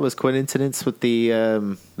thought that was coincidence with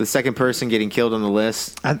the second person getting killed on the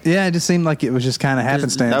list? Yeah, it just seemed like it was just kind of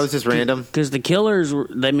happenstance. That was just random. Because the killers,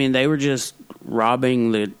 they were just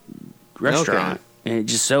robbing the restaurant, and it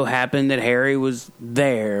just so happened that Harry was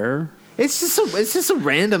there. It's just a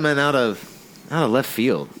random and out of left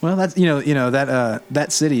field. Well, that's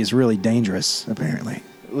that city is really dangerous. Apparently,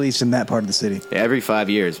 at least in that part of the city. Yeah, every 5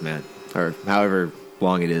 years, man. Or however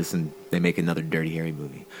long it is, and they make another Dirty Harry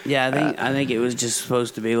movie. Yeah, I think it was just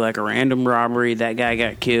supposed to be like a random robbery. That guy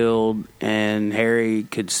got killed, and Harry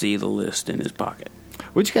could see the list in his pocket.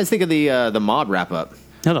 What'd you guys think of the mob wrap up?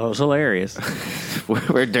 No, that was hilarious.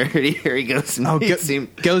 Where Dirty Harry goes and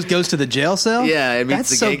goes to the jail cell. Yeah, it meets that's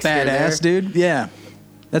the so badass, dude. Yeah.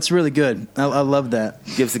 That's really good. I love that.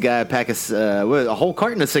 Gives the guy a pack of a whole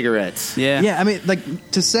carton of cigarettes. Yeah. I mean,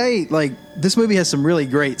 like to say like this movie has some really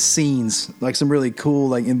great scenes, like some really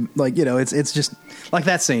cool, it's just like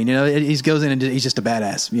that scene. He goes in and he's just a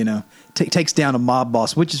badass. Takes down a mob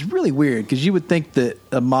boss, which is really weird because you would think that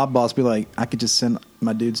a mob boss would be like, I could just send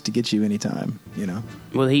my dudes to get you anytime.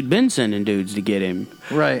 Well, he'd been sending dudes to get him.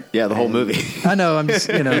 Right. Yeah, the whole movie. I know. I'm just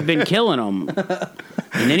he'd been killing them.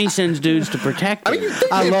 And then he sends dudes to protect him.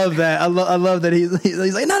 I love that. I love that he's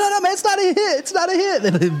like, no, man, it's not a hit. It's not a hit.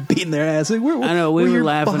 And they're beating their ass. Like, I know, we were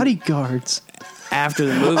laughing. Bodyguards. After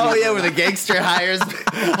the movie. Oh, yeah, where the gangster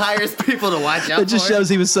hires people to watch out for. It just shows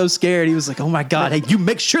he was so scared. He was like, oh, my God, hey, you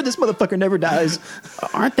make sure this motherfucker never dies.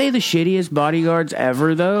 Aren't they the shittiest bodyguards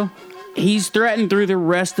ever, though? He's threatened through the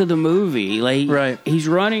rest of the movie. Like, right. He's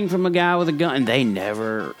running from a guy with a gun, and they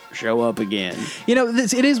never show up again.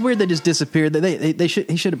 It is weird they just disappeared. He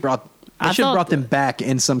should have brought them back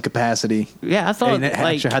in some capacity. Yeah, I thought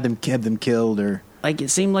actually had them killed or. Like, it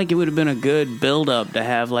seemed like it would have been a good build-up to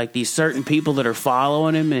have, like, these certain people that are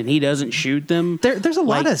following him and he doesn't shoot them. There's a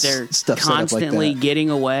lot of they're stuff constantly like that.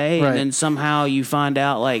 getting away, right. And then somehow you find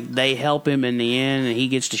out, like, they help him in the end and he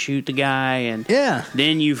gets to shoot the guy, and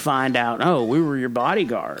then you find out, oh, we were your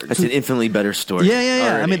bodyguards. That's an infinitely better story.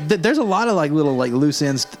 Yeah. I mean, there's a lot of, like, little, like, loose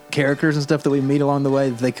ends characters and stuff that we meet along the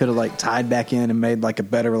way that they could have, like, tied back in and made, like, a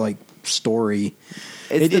better, like, story.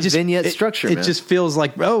 It's the vignette structure, It man. just feels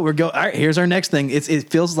like, all right, here's our next thing. It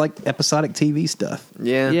feels like episodic TV stuff.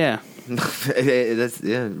 Yeah.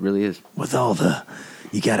 It really is. With all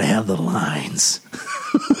you got to have the lines.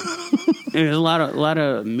 There's a lot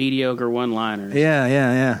of mediocre one-liners.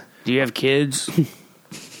 Yeah. Do you have kids?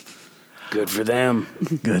 Good for them.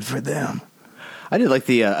 Good for them. I did like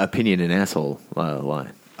the opinion and asshole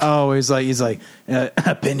line. Oh, he's like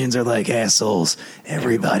opinions are like assholes.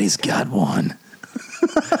 Everybody's got one.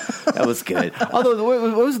 That was good. Although,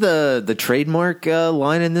 what was the trademark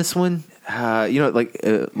line in this one?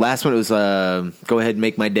 Last one it was "Go ahead and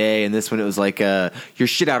make my day," and this one it was like "You're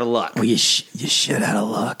shit out of luck." Well, you shit out of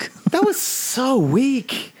luck. That was so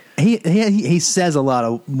weak. He says a lot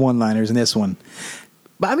of one-liners in this one.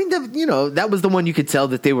 But I mean, that was the one you could tell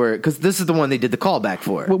that they were, because this is the one they did the callback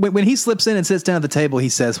for. When he slips in and sits down at the table, he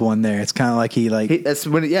says one there. It's kind of like that's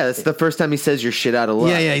the first time he says "you're shit out of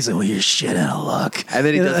luck." Yeah. He's like, "Well, you're shit out of luck," and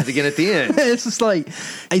then he does it again at the end. It's just like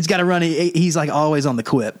he's got to run. He's like always on the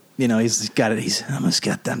quip. He's got it. He's almost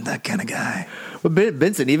got that kind of guy. But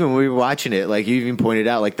Benson, even when we were watching it, like you even pointed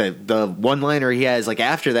out, like the one-liner he has, like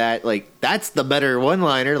after that, like that's the better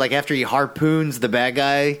one-liner. Like after he harpoons the bad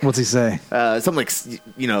guy, what's he say? Something like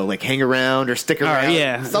like hang around or stick around.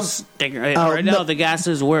 Yeah, no, the guy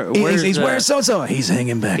says he's where so-so. He's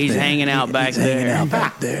hanging back. He's there. hanging out back there. Hanging out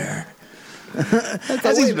back there.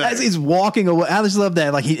 as he's walking away, I just love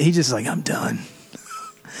that. Like he just like, I'm done.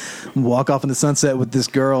 Walk off in the sunset with this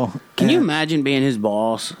girl. Can you imagine being his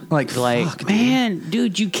boss? Like man,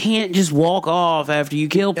 dude, you can't just walk off after you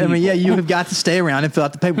kill people. I mean, yeah, you have got to stay around and fill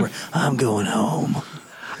out the paperwork. I'm going home.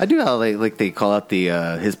 I do how they call out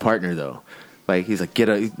his partner though. Like he's like, get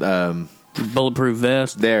a bulletproof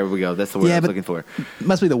vest. There we go. That's the word I was looking for.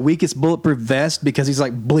 Must be the weakest bulletproof vest because he's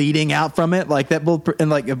like bleeding out from it, like that bulletproof, and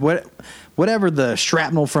like whatever the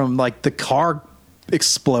shrapnel from like the car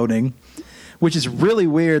exploding. Which is really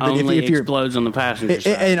weird. That only if you're, explodes on the passenger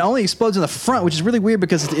side. It only explodes in the front, which is really weird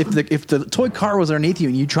because if the toy car was underneath you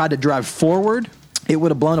and you tried to drive forward, it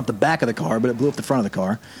would have blown up the back of the car, but it blew up the front of the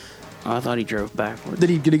car. Oh, I thought he drove backwards. Did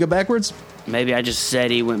he go backwards? Maybe I just said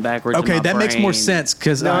he went backwards. Okay, that makes more sense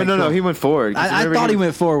because no, he went forward. I thought he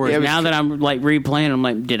went forward. Yeah, now that I'm like replaying, I'm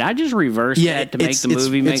like, did I just reverse that to make the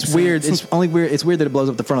movie make sense? It's weird. It's only weird. It's weird that it blows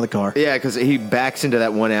up the front of the car. Yeah, because he backs into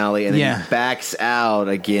that one alley and then he backs out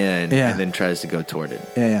again and then tries to go toward it.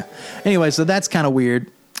 Yeah. Anyway, so that's kind of weird.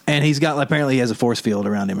 And he's got apparently he has a force field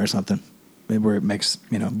around him or something where it makes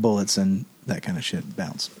bullets and that kind of shit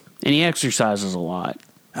bounce. And he exercises a lot.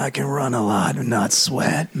 I can run a lot and not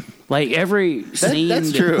sweat. Like every scene,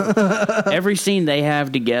 that's true. Every scene they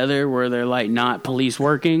have together where they're like not police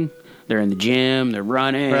working, they're in the gym, they're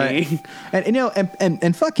running, right?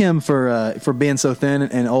 And fuck him for being so thin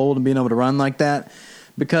and old and being able to run like that.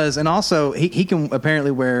 Because and also he can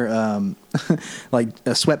apparently wear like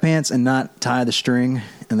sweatpants and not tie the string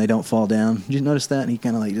and they don't fall down. Did you notice that? And he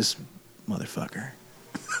kind of like just motherfucker.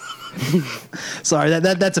 Sorry,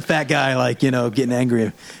 that's a fat guy, like, getting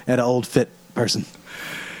angry at an old fit person.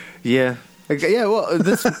 Yeah. Yeah, well,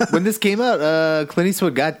 when this came out, Clint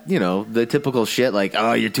Eastwood got, the typical shit like,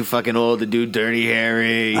 oh, you're too fucking old to do Dirty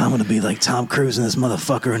Harry. I'm going to be like Tom Cruise in this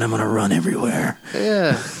motherfucker and I'm going to run everywhere.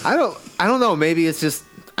 Yeah. I don't know. Maybe it's just,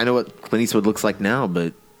 I know what Clint Eastwood looks like now,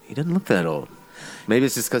 but he doesn't look that old. Maybe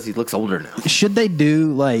it's just because he looks older now. Should they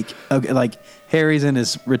do like Harry's in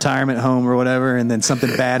his retirement home or whatever, and then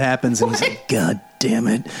something bad happens, and he's like, "God damn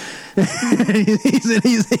it!"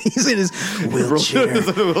 he's in his wheelchair.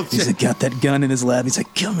 He's got that gun in his lap. He's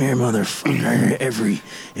like, "Come here, motherfucker!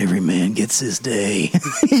 Every man gets his day."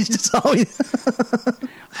 He's just always.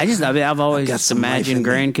 I've always just imagined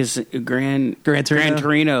Gran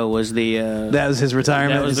Torino was the that was his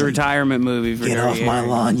retirement. That was the retirement movie. For Get off my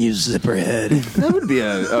lawn, you zipperhead. That would be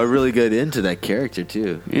a really good end to that character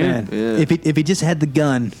too. Yeah. If he just had the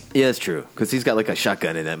gun. Yeah, that's true because he's got like a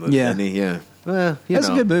shotgun in that movie. Yeah, doesn't he? Yeah. Well, that's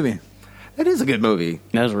a good movie. That is a good movie.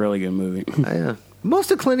 That was a really good movie. Yeah.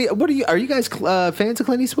 Most of Clint. Are you guys fans of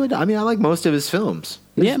Clint Eastwood? I mean, I like most of his films.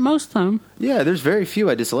 Yeah, most of them. Yeah, there's very few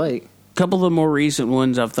I dislike. A couple of the more recent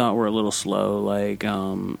ones I've thought were a little slow. Like,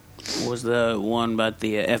 was the one about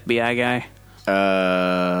the FBI guy?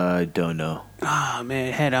 I don't know. Oh man,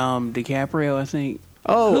 it had DiCaprio, I think.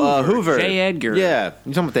 Oh, Hoover. J. Edgar. Yeah,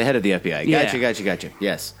 you're talking about the head of the FBI. Gotcha.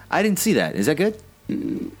 Yes, I didn't see that. Is that good?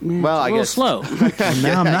 Well, I guess slow.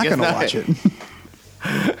 Now I'm not going to watch it.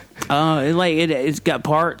 It's got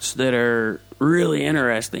parts that are really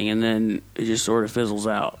interesting, and then it just sort of fizzles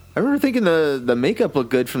out. I remember thinking the makeup looked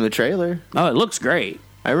good from the trailer. Oh, it looks great.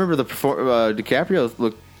 I remember DiCaprio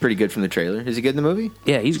looked pretty good from the trailer. Is he good in the movie?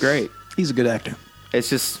 Yeah, he's great. He's a good actor. It's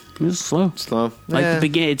just slow. Like the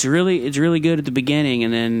beginning, it's really good at the beginning,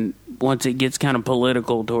 and then once it gets kind of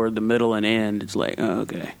political toward the middle and end, it's like, oh,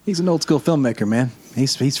 okay. He's an old school filmmaker, man.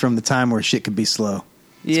 He's from the time where shit could be slow.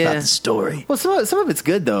 It's about the story. Well, some of it's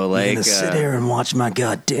good though. Like, I'm gonna sit here and watch my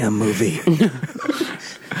goddamn movie.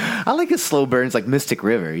 I like his slow burns, like Mystic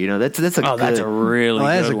River. That's a really good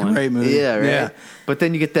that's a one. great movie. Yeah, right. Yeah. But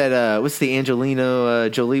then you get that what's the Angelina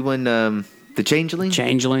Jolie one? The Changeling.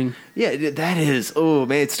 Yeah, that is. Oh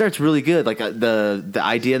man, it starts really good. Like the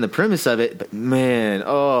idea and the premise of it, but man,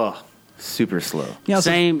 super slow. Yeah,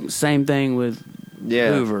 same thing with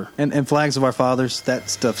Hoover and Flags of Our Fathers. That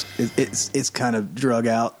stuff it's kind of drug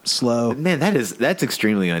out, slow. Man, that's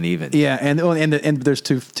extremely uneven. Yeah, and there's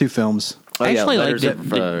two films. Oh, actually, yeah, like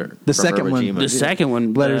the second Iwo one. Jima. The second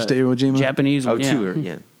one, Letters to Iwo Jima. Japanese one.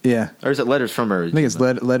 Yeah. Or is it Letters from Iwo Jima? I think it's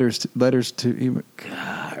letters to Iwo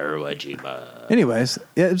Jima. Anyways,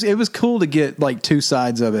 it was cool to get like two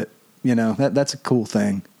sides of it. That's a cool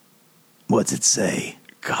thing. What's it say?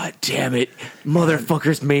 God damn it.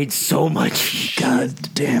 Motherfuckers made so much. God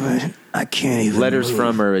damn it. I can't even Letters move.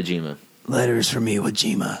 from Iwo Jima. Letters from Iwo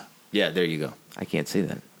Jima. Yeah, there you go. I can't say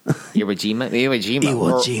that. Iwo Jima.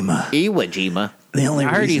 The only I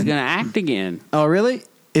heard he's reason- going to act again. Oh, really?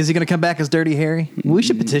 Is he going to come back as Dirty Harry? We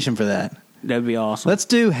should petition for that. That'd be awesome. Let's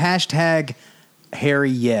do #Harry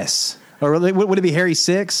Yes. Or would it be Harry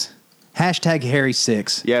 6? Hashtag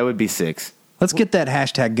Harry6. Yeah, it would be 6. Let's get that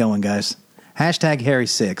hashtag going, guys. Hashtag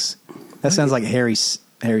Harry6. That sounds like Harry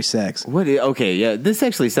sex. What? Okay, yeah. This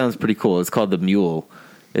actually sounds pretty cool. It's called The Mule.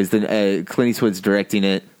 Clint Eastwood's directing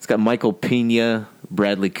it. It's got Michael Pena,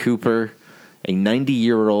 Bradley Cooper, a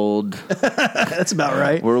 90-year-old that's about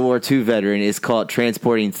right. World War II veteran is caught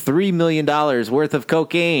transporting $3 million worth of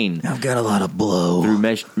cocaine. I've got a lot of blow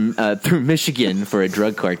through Michigan for a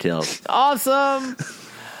drug cartel. Awesome!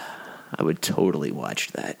 I would totally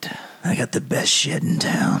watch that. I got the best shit in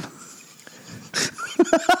town.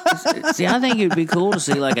 See, I think it'd be cool to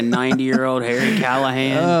see like a 90-year-old Harry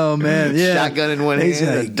Callahan. Oh man, yeah, shotgun in one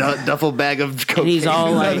hand, like, a duffel bag of cocaine. And he's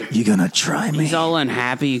all like, "You gonna try me?" He's all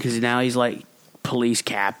unhappy because now he's like police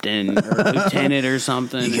captain or lieutenant or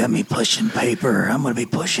something. You got me pushing paper. I'm gonna be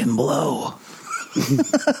pushing blow.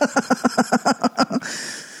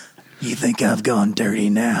 You think I've gone dirty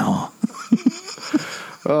now?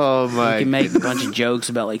 Oh my! You can make a bunch of jokes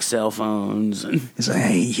about like cell phones. He's like, I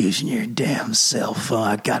ain't using your damn cell phone.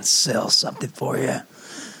 I got to sell something for you.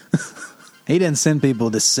 He didn't send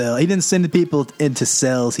people to sell. He didn't send people into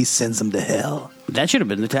cells. He sends them to hell. That should have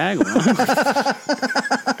been the tagline.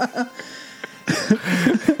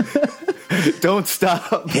 Don't stop.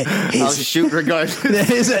 I'll shoot regardless.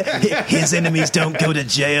 His enemies don't go to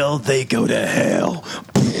jail. They go to hell.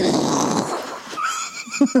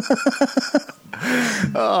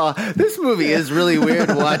 Oh, this movie is really weird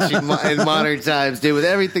watching in modern times, dude. With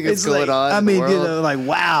everything that's going on, I in mean, the world. you know, like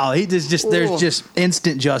wow, he just there's just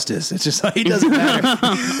instant justice. It's just like he doesn't matter.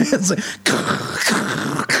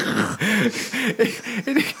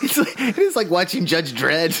 It's like it is like watching Judge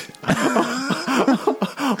Dredd.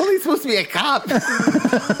 Only he's supposed to be a cop.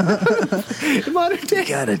 In modern day, you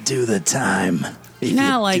gotta do the time. You know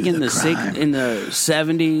how, like in the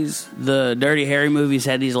 70s, the Dirty Harry movies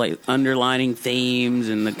had these like underlining themes,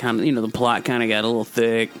 and the kind of the plot kind of got a little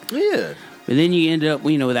thick. Yeah. But then you end up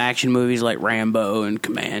with action movies like Rambo and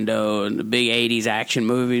Commando and the big 80s action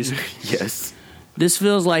movies. Yes. This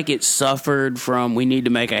feels like it suffered from we need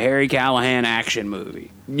to make a Harry Callahan action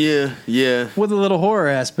movie. Yeah, yeah. With a little horror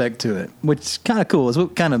aspect to it, which is kind of cool. It's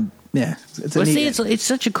what kind of it's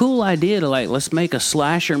such a cool idea to let's make a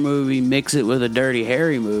slasher movie, mix it with a Dirty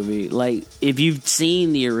Harry movie. Like if you've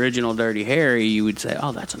seen the original Dirty Harry, you would say,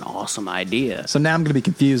 "Oh, that's an awesome idea." So now I'm going to be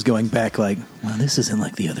confused going back. Like, well, this isn't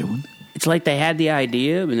like the other one. It's like they had the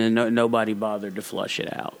idea, and then nobody bothered to flush it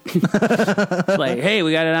out. It's like, hey,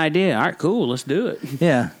 we got an idea. All right, cool, let's do it.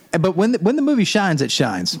 Yeah, but when the movie shines, it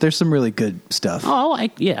shines. There's some really good stuff. Oh, I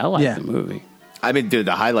like the movie. I mean, dude,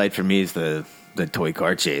 the highlight for me is the toy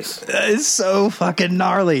car chase. It's so fucking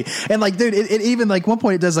gnarly, and like, dude, it even like one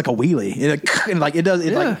point it does like a wheelie,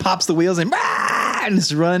 it pops the wheels and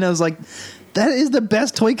it's running. I was like, that is the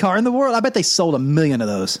best toy car in the world. I bet they sold 1 million of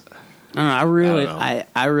those. I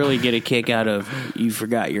really get a kick out of you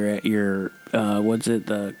forgot your what's it,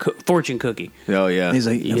 the fortune cookie. Oh yeah, he's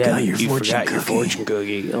like, you got your fortune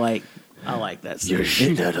cookie. Like, I like that. You're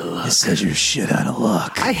shit out of luck. It says you're shit out of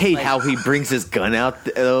luck. I hate how he brings his gun out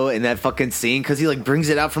though in that fucking scene because he like brings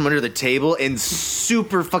it out from under the table in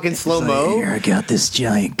super fucking slow mo. Here, I got this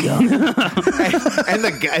giant gun, and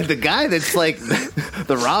the guy that's like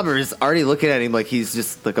the robber is already looking at him like he's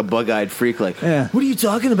just like a bug-eyed freak. Like, what are you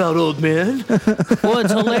talking about, old man? Well,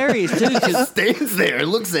 it's hilarious too. He just stands there and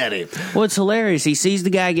looks at him. Well, it's hilarious. He sees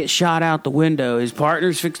the guy get shot out the window. His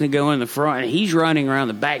partner's fixing to go in the front, and he's running around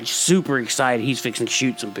the back, super excited. He's fixing to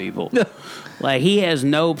shoot some people. Like, he has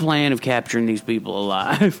no plan of capturing these people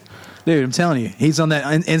alive. Dude, I'm telling you, he's on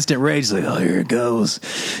that instant rage. He's like, oh, here it goes.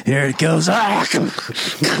 Here it goes.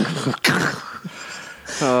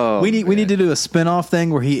 We need to do a spinoff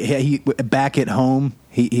thing where he back at home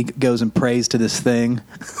he goes and prays to this thing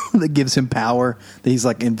that gives him power, that he's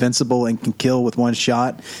like invincible and can kill with one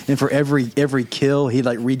shot, and for every kill he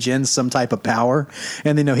like regens some type of power,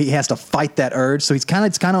 and he has to fight that urge. So it's kind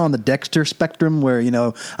of on the Dexter spectrum where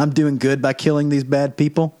I'm doing good by killing these bad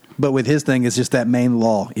people, but with his thing it's just that main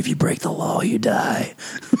law: if you break the law, you die.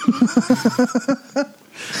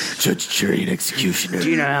 Judge, jury, and executioner. Do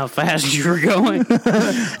you know how fast you were going? I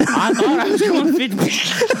thought I was going 50.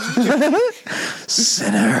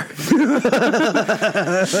 Sinner.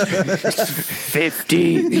 50.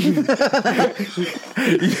 You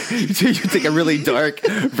take a really dark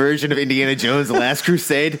version of Indiana Jones, The Last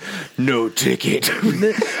Crusade. No ticket.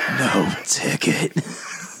 No ticket.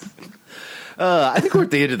 I think we're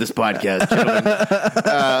at the end of this podcast, gentlemen.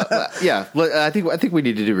 I think we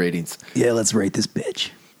need to do ratings. Yeah, let's rate this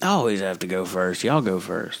bitch. I always have to go first. Y'all go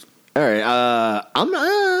first. All right. I'm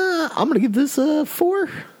gonna give this a 4.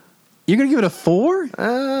 You're gonna give it a 4?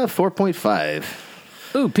 4.5.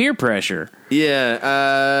 Ooh, peer pressure.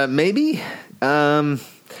 Yeah, maybe.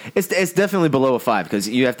 It's definitely below a 5 because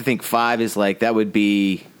you have to think 5 is like that would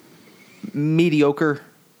be mediocre,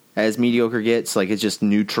 as mediocre gets. Like it's just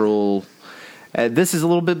neutral. This is a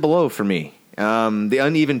little bit below for me. The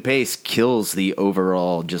uneven pace kills the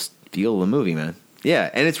overall just feel of the movie, man. Yeah,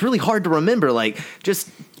 and it's really hard to remember. It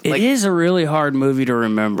is a really hard movie to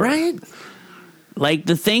remember, right? Like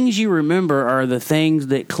the things you remember are the things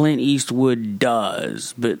that Clint Eastwood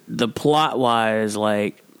does, but the plot wise,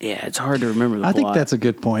 it's hard to remember the plot. I think that's a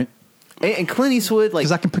good point. And Clint Eastwood,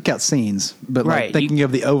 because I can pick out scenes, but right, thinking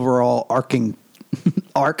of the overall arc,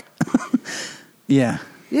 yeah.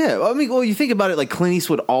 Yeah, I mean, well, you think about it, like Clint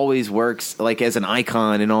Eastwood always works like as an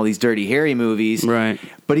icon in all these Dirty Harry movies, right?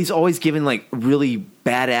 But he's always given like really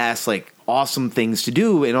badass, like awesome things to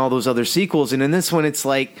do in all those other sequels, and in this one, it's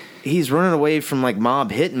like he's running away from like mob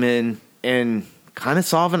hitmen and kind of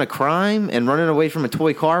solving a crime and running away from a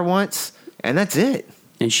toy car once, and that's it.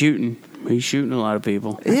 And shooting, he's shooting a lot of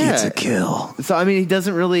people. Yeah, it's a kill. So I mean, he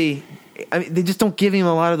doesn't really. I mean, they just don't give him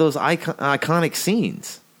a lot of those iconic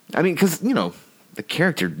scenes. I mean, because the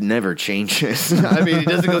character never changes. I mean, he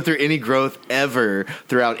doesn't go through any growth ever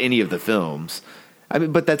throughout any of the films. I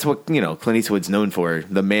mean, but that's what, Clint Eastwood's known for.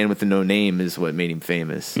 The man with the no name is what made him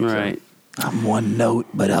famous. Right. So. I'm one note,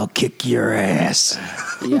 but I'll kick your ass.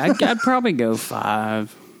 Yeah, I'd probably go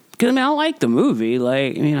 5. Because, I like the movie. I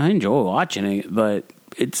enjoy watching it, but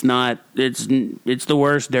it's not, it's the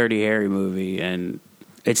worst Dirty Harry movie, and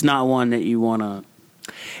it's not one that you want to.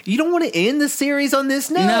 You don't want to end the series on this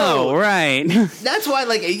note. No, right. That's why,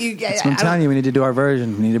 That's what I'm telling you, we need to do our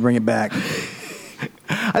version. We need to bring it back.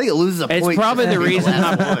 I think it loses a point. It's probably the reason.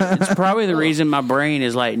 It's probably the reason my brain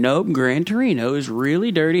is like, nope. Gran Torino is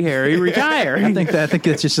really Dirty Harry. Retire. I think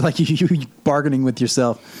that's just like you bargaining with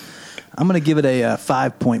yourself. I'm going to give it a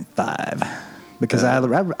 5.5 because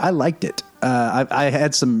I liked it. I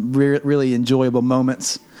had some really enjoyable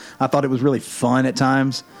moments. I thought it was really fun at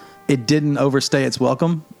times. It didn't overstay its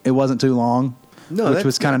welcome. It wasn't too long, which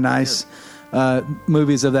was kind of nice.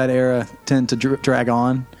 Movies of that era tend to drag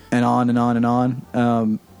on and on and on and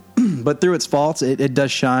on. But through its faults, it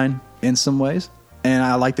does shine in some ways. And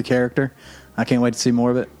I like the character. I can't wait to see more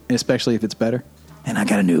of it, especially if it's better. And I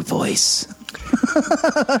got a new voice.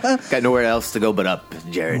 Got nowhere else to go but up,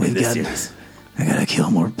 Jared, in this series. I got to kill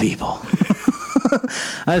more people.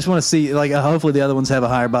 I just want to see, hopefully the other ones have a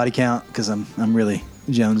higher body count because I'm really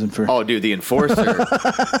jonesing for. Oh, dude, the Enforcer.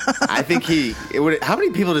 I think how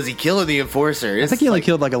many people does he kill in the Enforcer? I think he only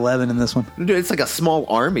killed 11 in this one. Dude, it's like a small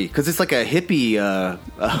army because it's like a hippie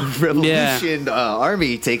revolution army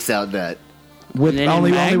he takes out that. With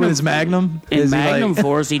only with his Magnum. In Magnum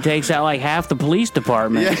Force, he takes out half the police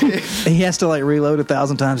department. Yeah. He has to reload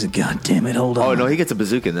 1,000 times. And God damn it! Hold on. Oh no, he gets a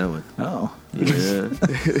bazooka in that one. Oh, yeah.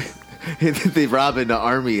 They rob an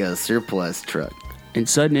army surplus truck. And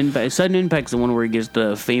Sudden Impact's the one where he gets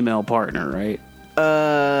the female partner, right?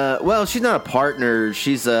 Well, she's not a partner.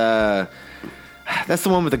 She's that's the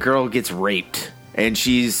one where the girl gets raped. And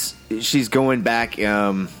she's going back,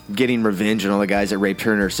 getting revenge on all the guys that raped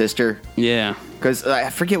her and her sister. Yeah. Because I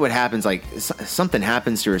forget what happens. Something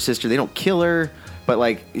happens to her sister. They don't kill her,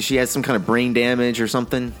 but she has some kind of brain damage or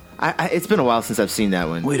something. It's been a while since I've seen that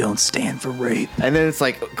one. We don't stand for rape. And then it's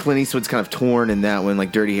Clint Eastwood's kind of torn in that one.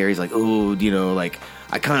 Dirty Harry's oh,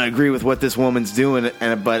 I kind of agree with what this woman's doing,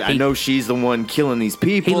 but I know she's the one killing these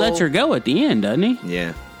people. He lets her go at the end, doesn't he?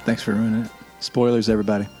 Yeah. Thanks for ruining it. Spoilers,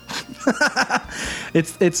 everybody.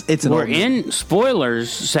 It's We're in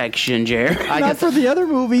spoilers section, Jared. Not for the other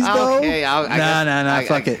movies, though. Okay, no,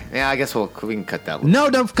 fuck it. Yeah, I guess we can cut that one.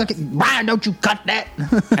 No, don't fuck it. Why don't you cut that?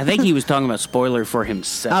 I think he was talking about spoiler for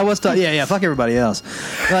himself. I was talking. Yeah, fuck everybody else.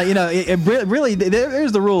 Really,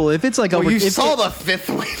 there's the rule. If it's over, you saw the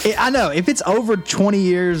fifth one. I know. If it's over 20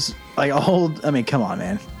 years, old. I mean, come on,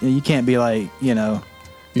 man. You can't be No,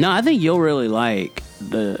 I think you'll really like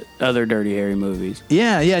the other Dirty Harry movies.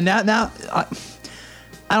 Yeah. Now,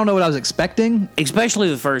 I don't know what I was expecting. Especially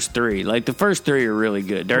the first 3. The first 3 are really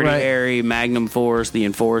good. Dirty Harry, Magnum Force, The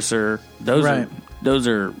Enforcer. Those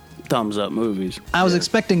are thumbs up movies. I was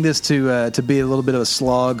expecting this to be a little bit of a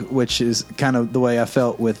slog, which is kind of the way I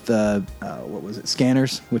felt with what was it,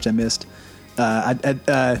 Scanners, which I missed.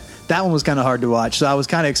 That one was kind of hard to watch, so I was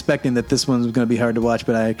kind of expecting that this one was going to be hard to watch,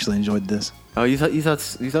 but I actually enjoyed this. Oh, you thought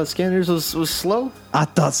Scanners was slow? I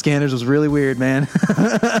thought Scanners was really weird, man.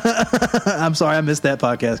 I'm sorry I missed that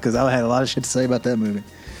podcast because I had a lot of shit to say about that movie.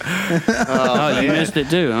 You missed it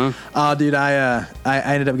too, huh? Oh, dude, I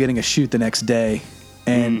ended up getting a shoot the next day,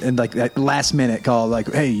 And like that last minute call,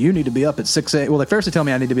 like, hey, you need to be up at 6 a.m. Well, they first tell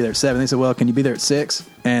me I need to be there at 7. They said, well, can you be there at 6?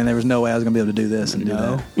 And there was no way I was going to be able to do this and do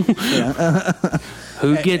that.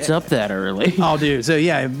 Who gets up that early? Oh, dude. So,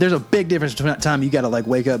 yeah, there's a big difference between time you got to like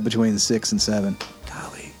wake up between 6 and 7.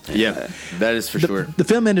 Golly. Yeah, that is for sure. The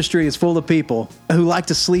film industry is full of people who like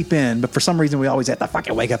to sleep in, but for some reason we always have to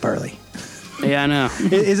fucking wake up early. Yeah, I know.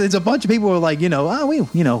 It's a bunch of people who are like,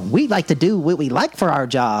 we like to do what we like for our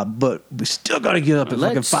job, but we still got to get up at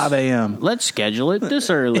fucking 5 a.m. Let's schedule it this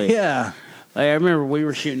early. Yeah. Like, I remember we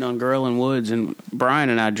were shooting on Girl in Woods, and Brian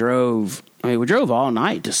and I drove. We drove all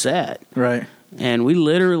night to set. Right. And we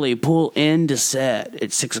literally pull into set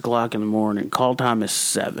at 6 o'clock in the morning. Call time is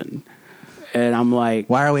 7. And I'm like,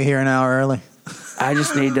 why are we here an hour early? I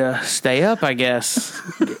just need to stay up, I guess.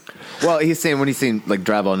 Well, he's saying when he's saying like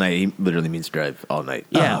drive all night, he literally means drive all night.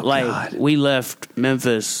 Yeah, God. We left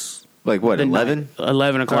Memphis. Like what, 11?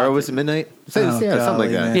 11 o'clock. Or was it midnight? Something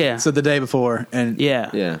like that. Man. Yeah. So the day before. And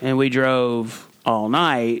yeah. And we drove all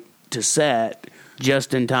night to set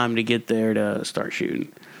just in time to get there to start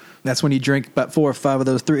shooting. That's when you drink about 4 or 5 of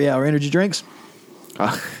those 3-hour energy drinks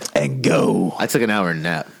and go. I took an hour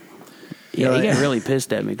nap. Yeah, he got really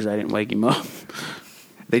pissed at me because I didn't wake him up.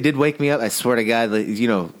 They did wake me up. I swear to God, like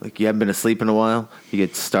you haven't been asleep in a while. You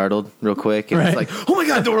get startled real quick, and it's like, oh my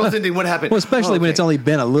God, the world's ending. What happened? Well, especially when it's only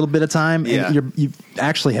been a little bit of time, and you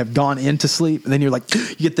actually have gone into sleep, and then you're like,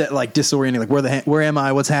 you get that like disorienting, like where am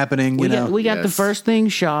I? What's happening? We got the first thing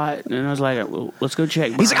shot, and I was like, well, let's go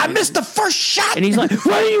check. He's like, I missed the first shot, and he's like,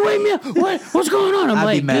 why did you wake me up? What's going on? I'm I'd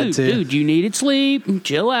like, be mad dude, you needed sleep.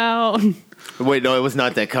 Chill out. Wait, no, it was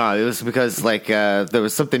not that calm. It was because like there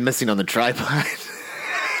was something missing on the tripod.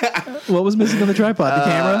 What was missing on the tripod? The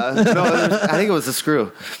camera? No, I think it was a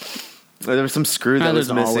screw. There was some screw that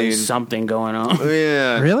was missing. Always something going on.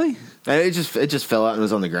 Yeah, really? It just fell out and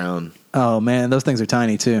was on the ground. Oh man, those things are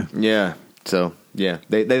tiny too. Yeah. So yeah,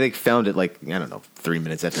 they found it like I don't know 3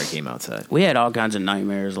 minutes after I came outside. We had all kinds of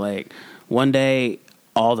nightmares. Like one day,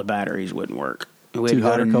 all the batteries wouldn't work. We had to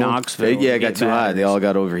go to Knoxville. Yeah, it got too hot. They all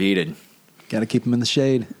got overheated. Got to keep them in the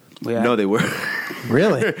shade. No, they were.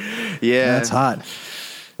 Really? Yeah, that's hot.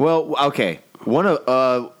 Well, okay.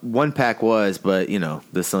 One pack was, but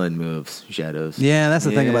the sun moves shadows. Yeah, that's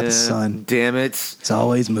the thing about the sun. Damn it, it's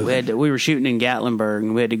always moving. We were shooting in Gatlinburg,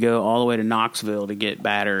 and we had to go all the way to Knoxville to get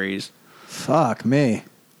batteries. Fuck me.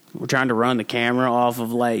 We're trying to run the camera off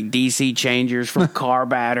of like DC changers from car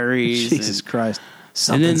batteries. Jesus Christ,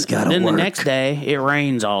 something's got to work. Then the next day, it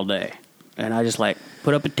rains all day, and I just like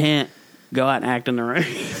put up a tent, go out and act in the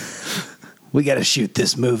rain. We got to shoot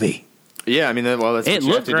this movie. Yeah, I mean, that's what it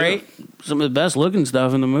looked great. Some of the best looking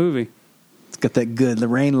stuff in the movie. It's got that the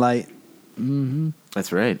rain light. Mm-hmm.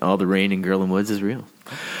 That's right. All the rain in Girl in Woods is real.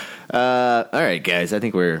 All right, guys. I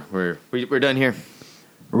think we're done here.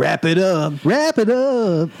 Wrap it up.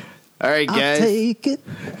 All right, guys. I'll take it.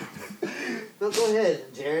 Well, go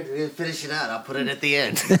ahead, Jared. We're gonna finish it out. I'll put it at the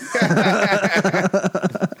end.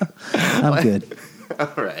 I'm good.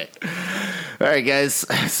 All right, guys.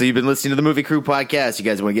 So you've been listening to the Movie Crew podcast. You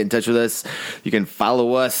guys want to get in touch with us? You can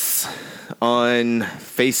follow us on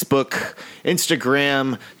Facebook,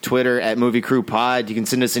 Instagram, Twitter at Movie Crew Pod. You can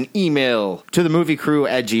send us an email to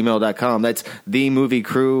themoviecrew@gmail.com. That's the Movie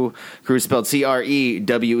Crew. Crew spelled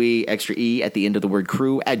CREWE, extra E at the end of the word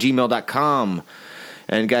crew @gmail.com.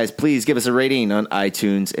 And guys, please give us a rating on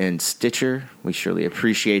iTunes and Stitcher. We surely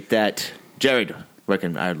appreciate that. Jared, where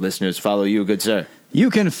can our listeners follow you, good sir? You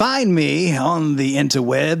can find me on the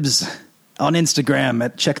interwebs, on Instagram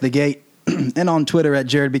at Check the Gate, and on Twitter at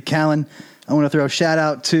Jared B. Callen. I want to throw a shout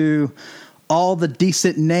out to All the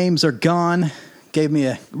Decent Names Are Gone. Gave me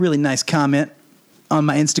a really nice comment on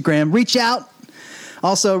my Instagram. Reach out.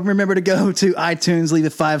 Also, remember to go to iTunes, leave a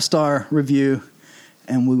 5-star review,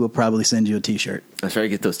 and we will probably send you a T-shirt. Let's try to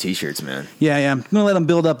get those T-shirts, man. Yeah. I'm going to let them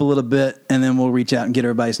build up a little bit, and then we'll reach out and get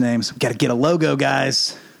everybody's names. We got to get a logo,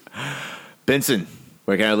 guys. Benson,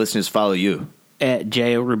 where can our listeners follow you? At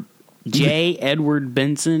J. Edward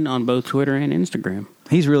Benson on both Twitter and Instagram.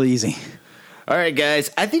 He's really easy. All right, guys.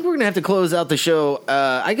 I think we're going to have to close out the show.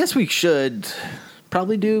 I guess we should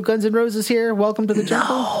probably do Guns N' Roses here. Welcome to the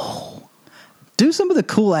Jungle. No. Do some of the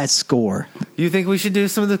cool-ass score. You think we should do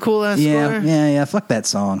some of the cool-ass score? Yeah. Fuck that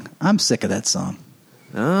song. I'm sick of that song.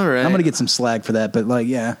 All right. I'm going to get some slag for that, but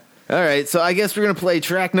yeah. All right, so I guess we're going to play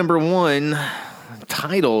track number 1,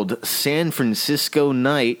 titled San Francisco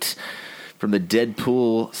Night, from the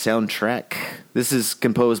Deadpool soundtrack. This is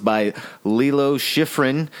composed by Lilo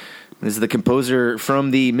Schifrin. This is the composer from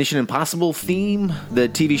the Mission Impossible theme, the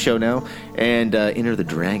TV show now, and Enter the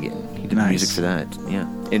Dragon. He did the music for that. Yeah,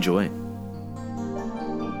 enjoy.